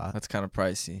wing spot. That's kind of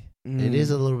pricey. It is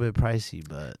a little bit pricey,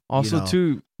 but also you know,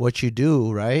 too. what you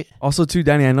do, right? Also too,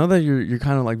 Danny. I know that you're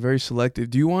kind of like very selective.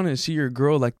 Do you want to see your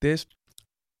girl like this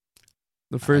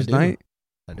the first do. night?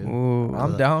 I do. Oh,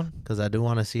 I'm down. Because I do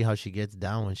want to see how she gets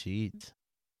down when she eats.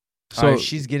 So so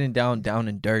she's getting down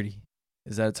and dirty.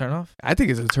 Is that a turn off? I think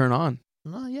it's a turn on.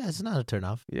 No, yeah, it's not a turn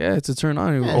off. Yeah, it's a turn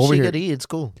on. Yeah, if Over she here, could eat, it's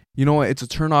cool. you know what? It's a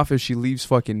turn off if she leaves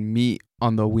fucking meat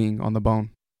on the wing, on the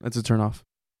bone. That's a turn off.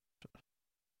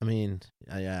 I mean,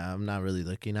 yeah, I'm not really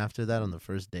looking after that on the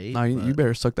first date. Nah, you but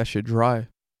better suck that shit dry.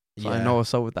 So I yeah, know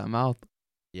what's up with that mouth.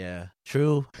 Yeah,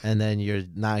 true. And then you're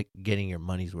not getting your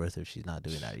money's worth if she's not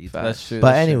doing that either. That's true.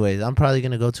 But that's true. anyways, I'm probably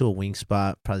going to go to a wing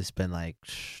spot, probably spend like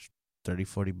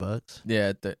 $30-$40.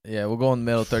 Yeah, we'll go in the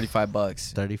middle.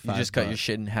 $35. 35 You just cut your bucks.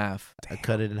 shit in half. I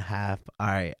cut it in half. All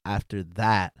right, after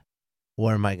that,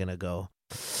 where am I going to go?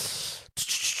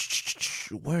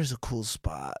 Where's a cool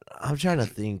spot? I'm trying to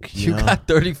think. You know? got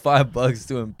 $35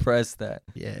 to impress that.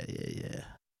 Yeah.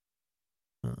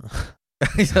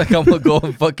 He's like, I'm gonna go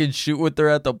and fucking shoot with her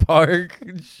at the park.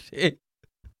 Shit.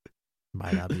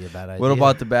 Might not be a bad idea. What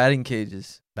about the batting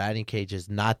cages? batting cage? Is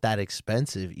not that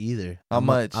expensive either. How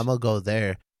much? I'm gonna go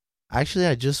there. Actually,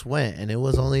 I just went and it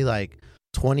was only like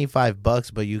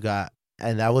 $25, but you got,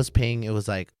 and that was paying. It was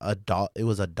like it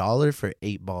was $1 for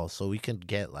 8 balls, so we could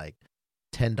get like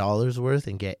 $10 worth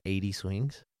and get 80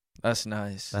 swings. That's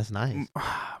nice. That's nice.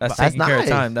 That's that's taking care of nice.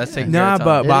 time. That's Yeah. taking care Nah, of time.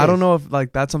 but It I don't is. know if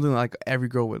like that's something like every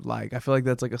girl would like. I feel like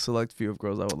that's like a select few of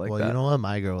girls that would like well, that. you know what?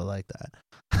 My girl would like that.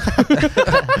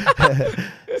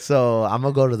 So I'm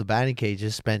gonna go to the batting cage.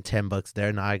 Just spent $10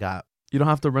 there. Now I got. You don't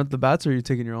have to rent the bats, or you're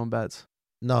taking your own bats.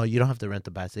 No, you don't have to rent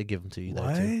the bats. They give them to you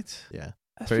there too. Yeah.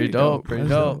 That's Pretty dope, pretty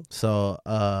That's dope. So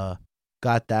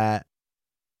got that.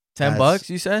 $10,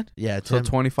 you said? Yeah, So 10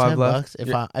 25 left. bucks.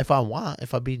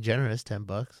 If I be generous, $10.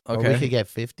 Or we Okay. could get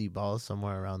 50 balls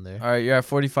somewhere around there. All right, you're at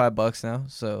 $45 now.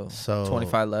 So So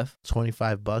 25 left.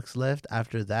 $25 left.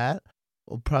 After that,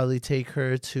 we'll probably take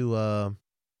her to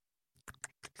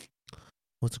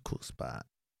what's a cool spot?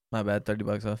 My bad.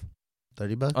 $30 off.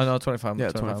 $30. Oh no, 25. Yeah,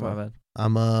 25. My 25. bad.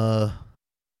 I'm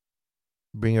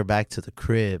bring her back to the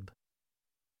crib.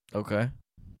 Okay.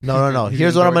 No. He's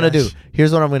Here's gonna what I'm gonna do. DoorDash.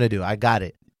 Here's what I'm gonna do. I got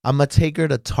it. I'm gonna take her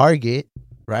to Target.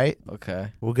 Right.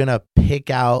 Okay. We're gonna pick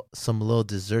out some little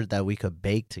dessert that we could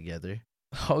bake together.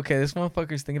 Okay. This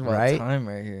motherfucker's thinking about Right? time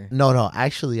right here. No.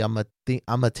 Actually, I'm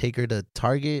gonna take her to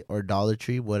Target or Dollar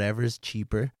Tree, whatever's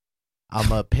cheaper. I'm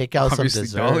gonna pick out some Obviously,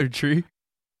 dessert. Dollar Tree.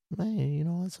 Man, you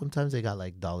know what? Sometimes they got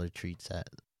like dollar treats at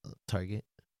Target.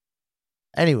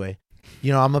 Anyway, I'm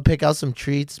gonna pick out some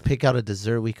treats, pick out a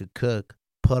dessert we could cook,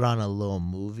 put on a little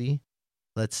movie.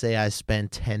 Let's say I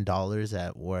spend $10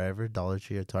 at wherever, Dollar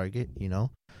Tree or Target.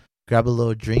 Grab a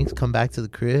little drinks, come back to the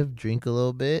crib, drink a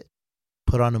little bit,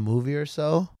 put on a movie or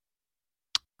so.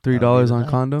 $3 on that.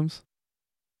 condoms,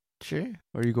 Sure.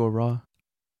 or you go raw.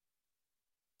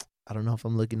 I don't know if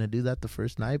I'm looking to do that the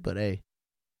first night, but hey,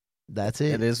 That's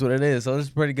It it. is what it is. Those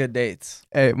are pretty good dates.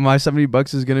 Hey, my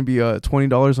 $70 is gonna be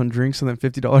 $20 on drinks and then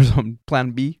 $50 on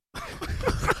Plan B.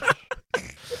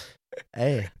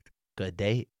 Hey, good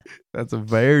date. That's a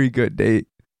very good date.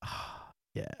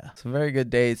 Yeah. Some very good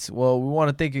dates. Well, we want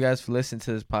to thank you guys for listening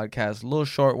to this podcast. A little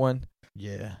short one,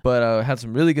 Yeah. but had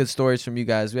some really good stories from you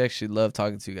guys. We actually love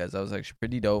talking to you guys. That was actually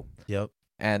pretty dope. Yep.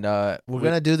 And We're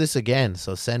going to do this again.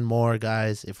 So send more,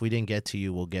 guys. If we didn't get to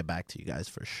you, we'll get back to you guys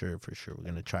for sure. For sure. We're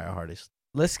going to try our hardest.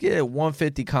 let's get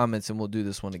 150 comments and we'll do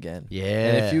this one again. Yeah.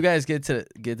 And if you guys get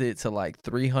it to like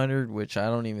 300, which I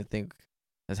don't even think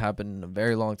has happened in a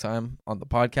very long time on the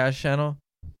podcast channel,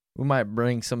 we might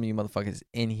bring some of you motherfuckers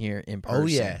in here in person. Oh,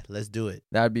 yeah. Let's do it.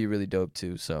 That'd be really dope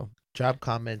too. So Drop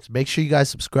comments. Make sure you guys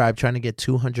subscribe. Trying to get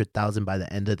 200,000 by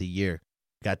the end of the year.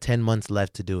 Got 10 months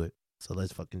left to do it. So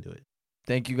let's fucking do it.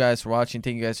 thank you guys for watching.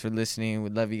 Thank you guys for listening. We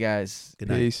love you guys. Good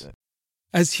night. Peace.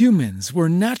 As humans, we're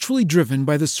naturally driven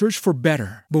by the search for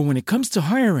better. But when it comes to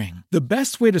hiring, the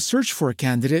best way to search for a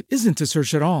candidate isn't to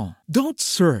search at all. Don't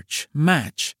search,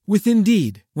 match with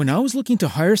Indeed. When I was looking to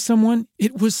hire someone,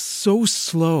 it was so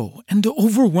slow and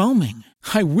overwhelming.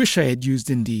 I wish I had used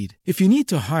Indeed. If you need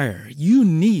to hire, you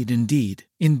need Indeed.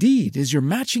 Indeed is your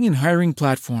matching and hiring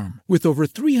platform with over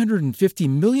 350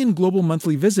 million global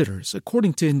monthly visitors,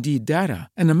 according to Indeed data,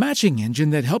 and a matching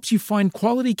engine that helps you find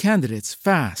quality candidates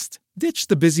fast. Ditch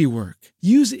the busy work.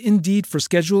 Use Indeed for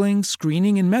scheduling,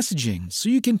 screening, and messaging so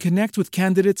you can connect with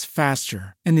candidates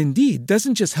faster. And Indeed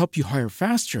doesn't just help you hire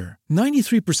faster.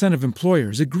 93% of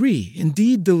employers agree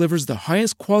Indeed delivers the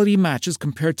highest quality matches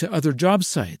compared to other job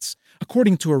sites,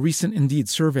 according to a recent Indeed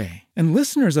survey. And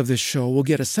listeners of this show will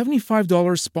get a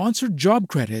 $75 sponsored job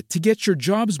credit to get your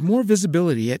jobs more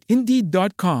visibility at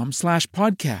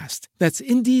Indeed.com/podcast. That's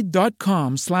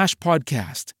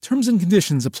Indeed.com/podcast. Terms and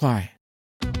conditions apply.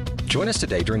 Join us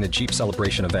today during the Jeep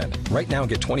Celebration event. Right now,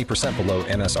 get 20% below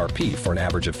MSRP for an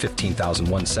average of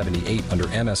 $15,178 under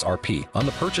MSRP on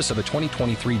the purchase of a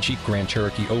 2023 Jeep Grand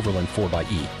Cherokee Overland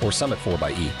 4xE or Summit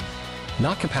 4xE.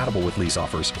 Not compatible with lease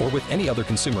offers or with any other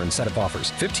consumer incentive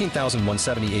offers.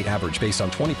 $15,178 average based on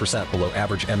 20% below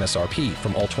average MSRP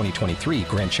from all 2023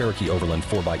 Grand Cherokee Overland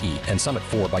 4xE and Summit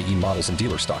 4xE models in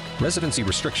dealer stock. Residency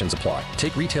restrictions apply.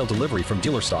 Take retail delivery from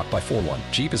dealer stock by 4/1.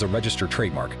 Jeep is a registered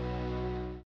trademark.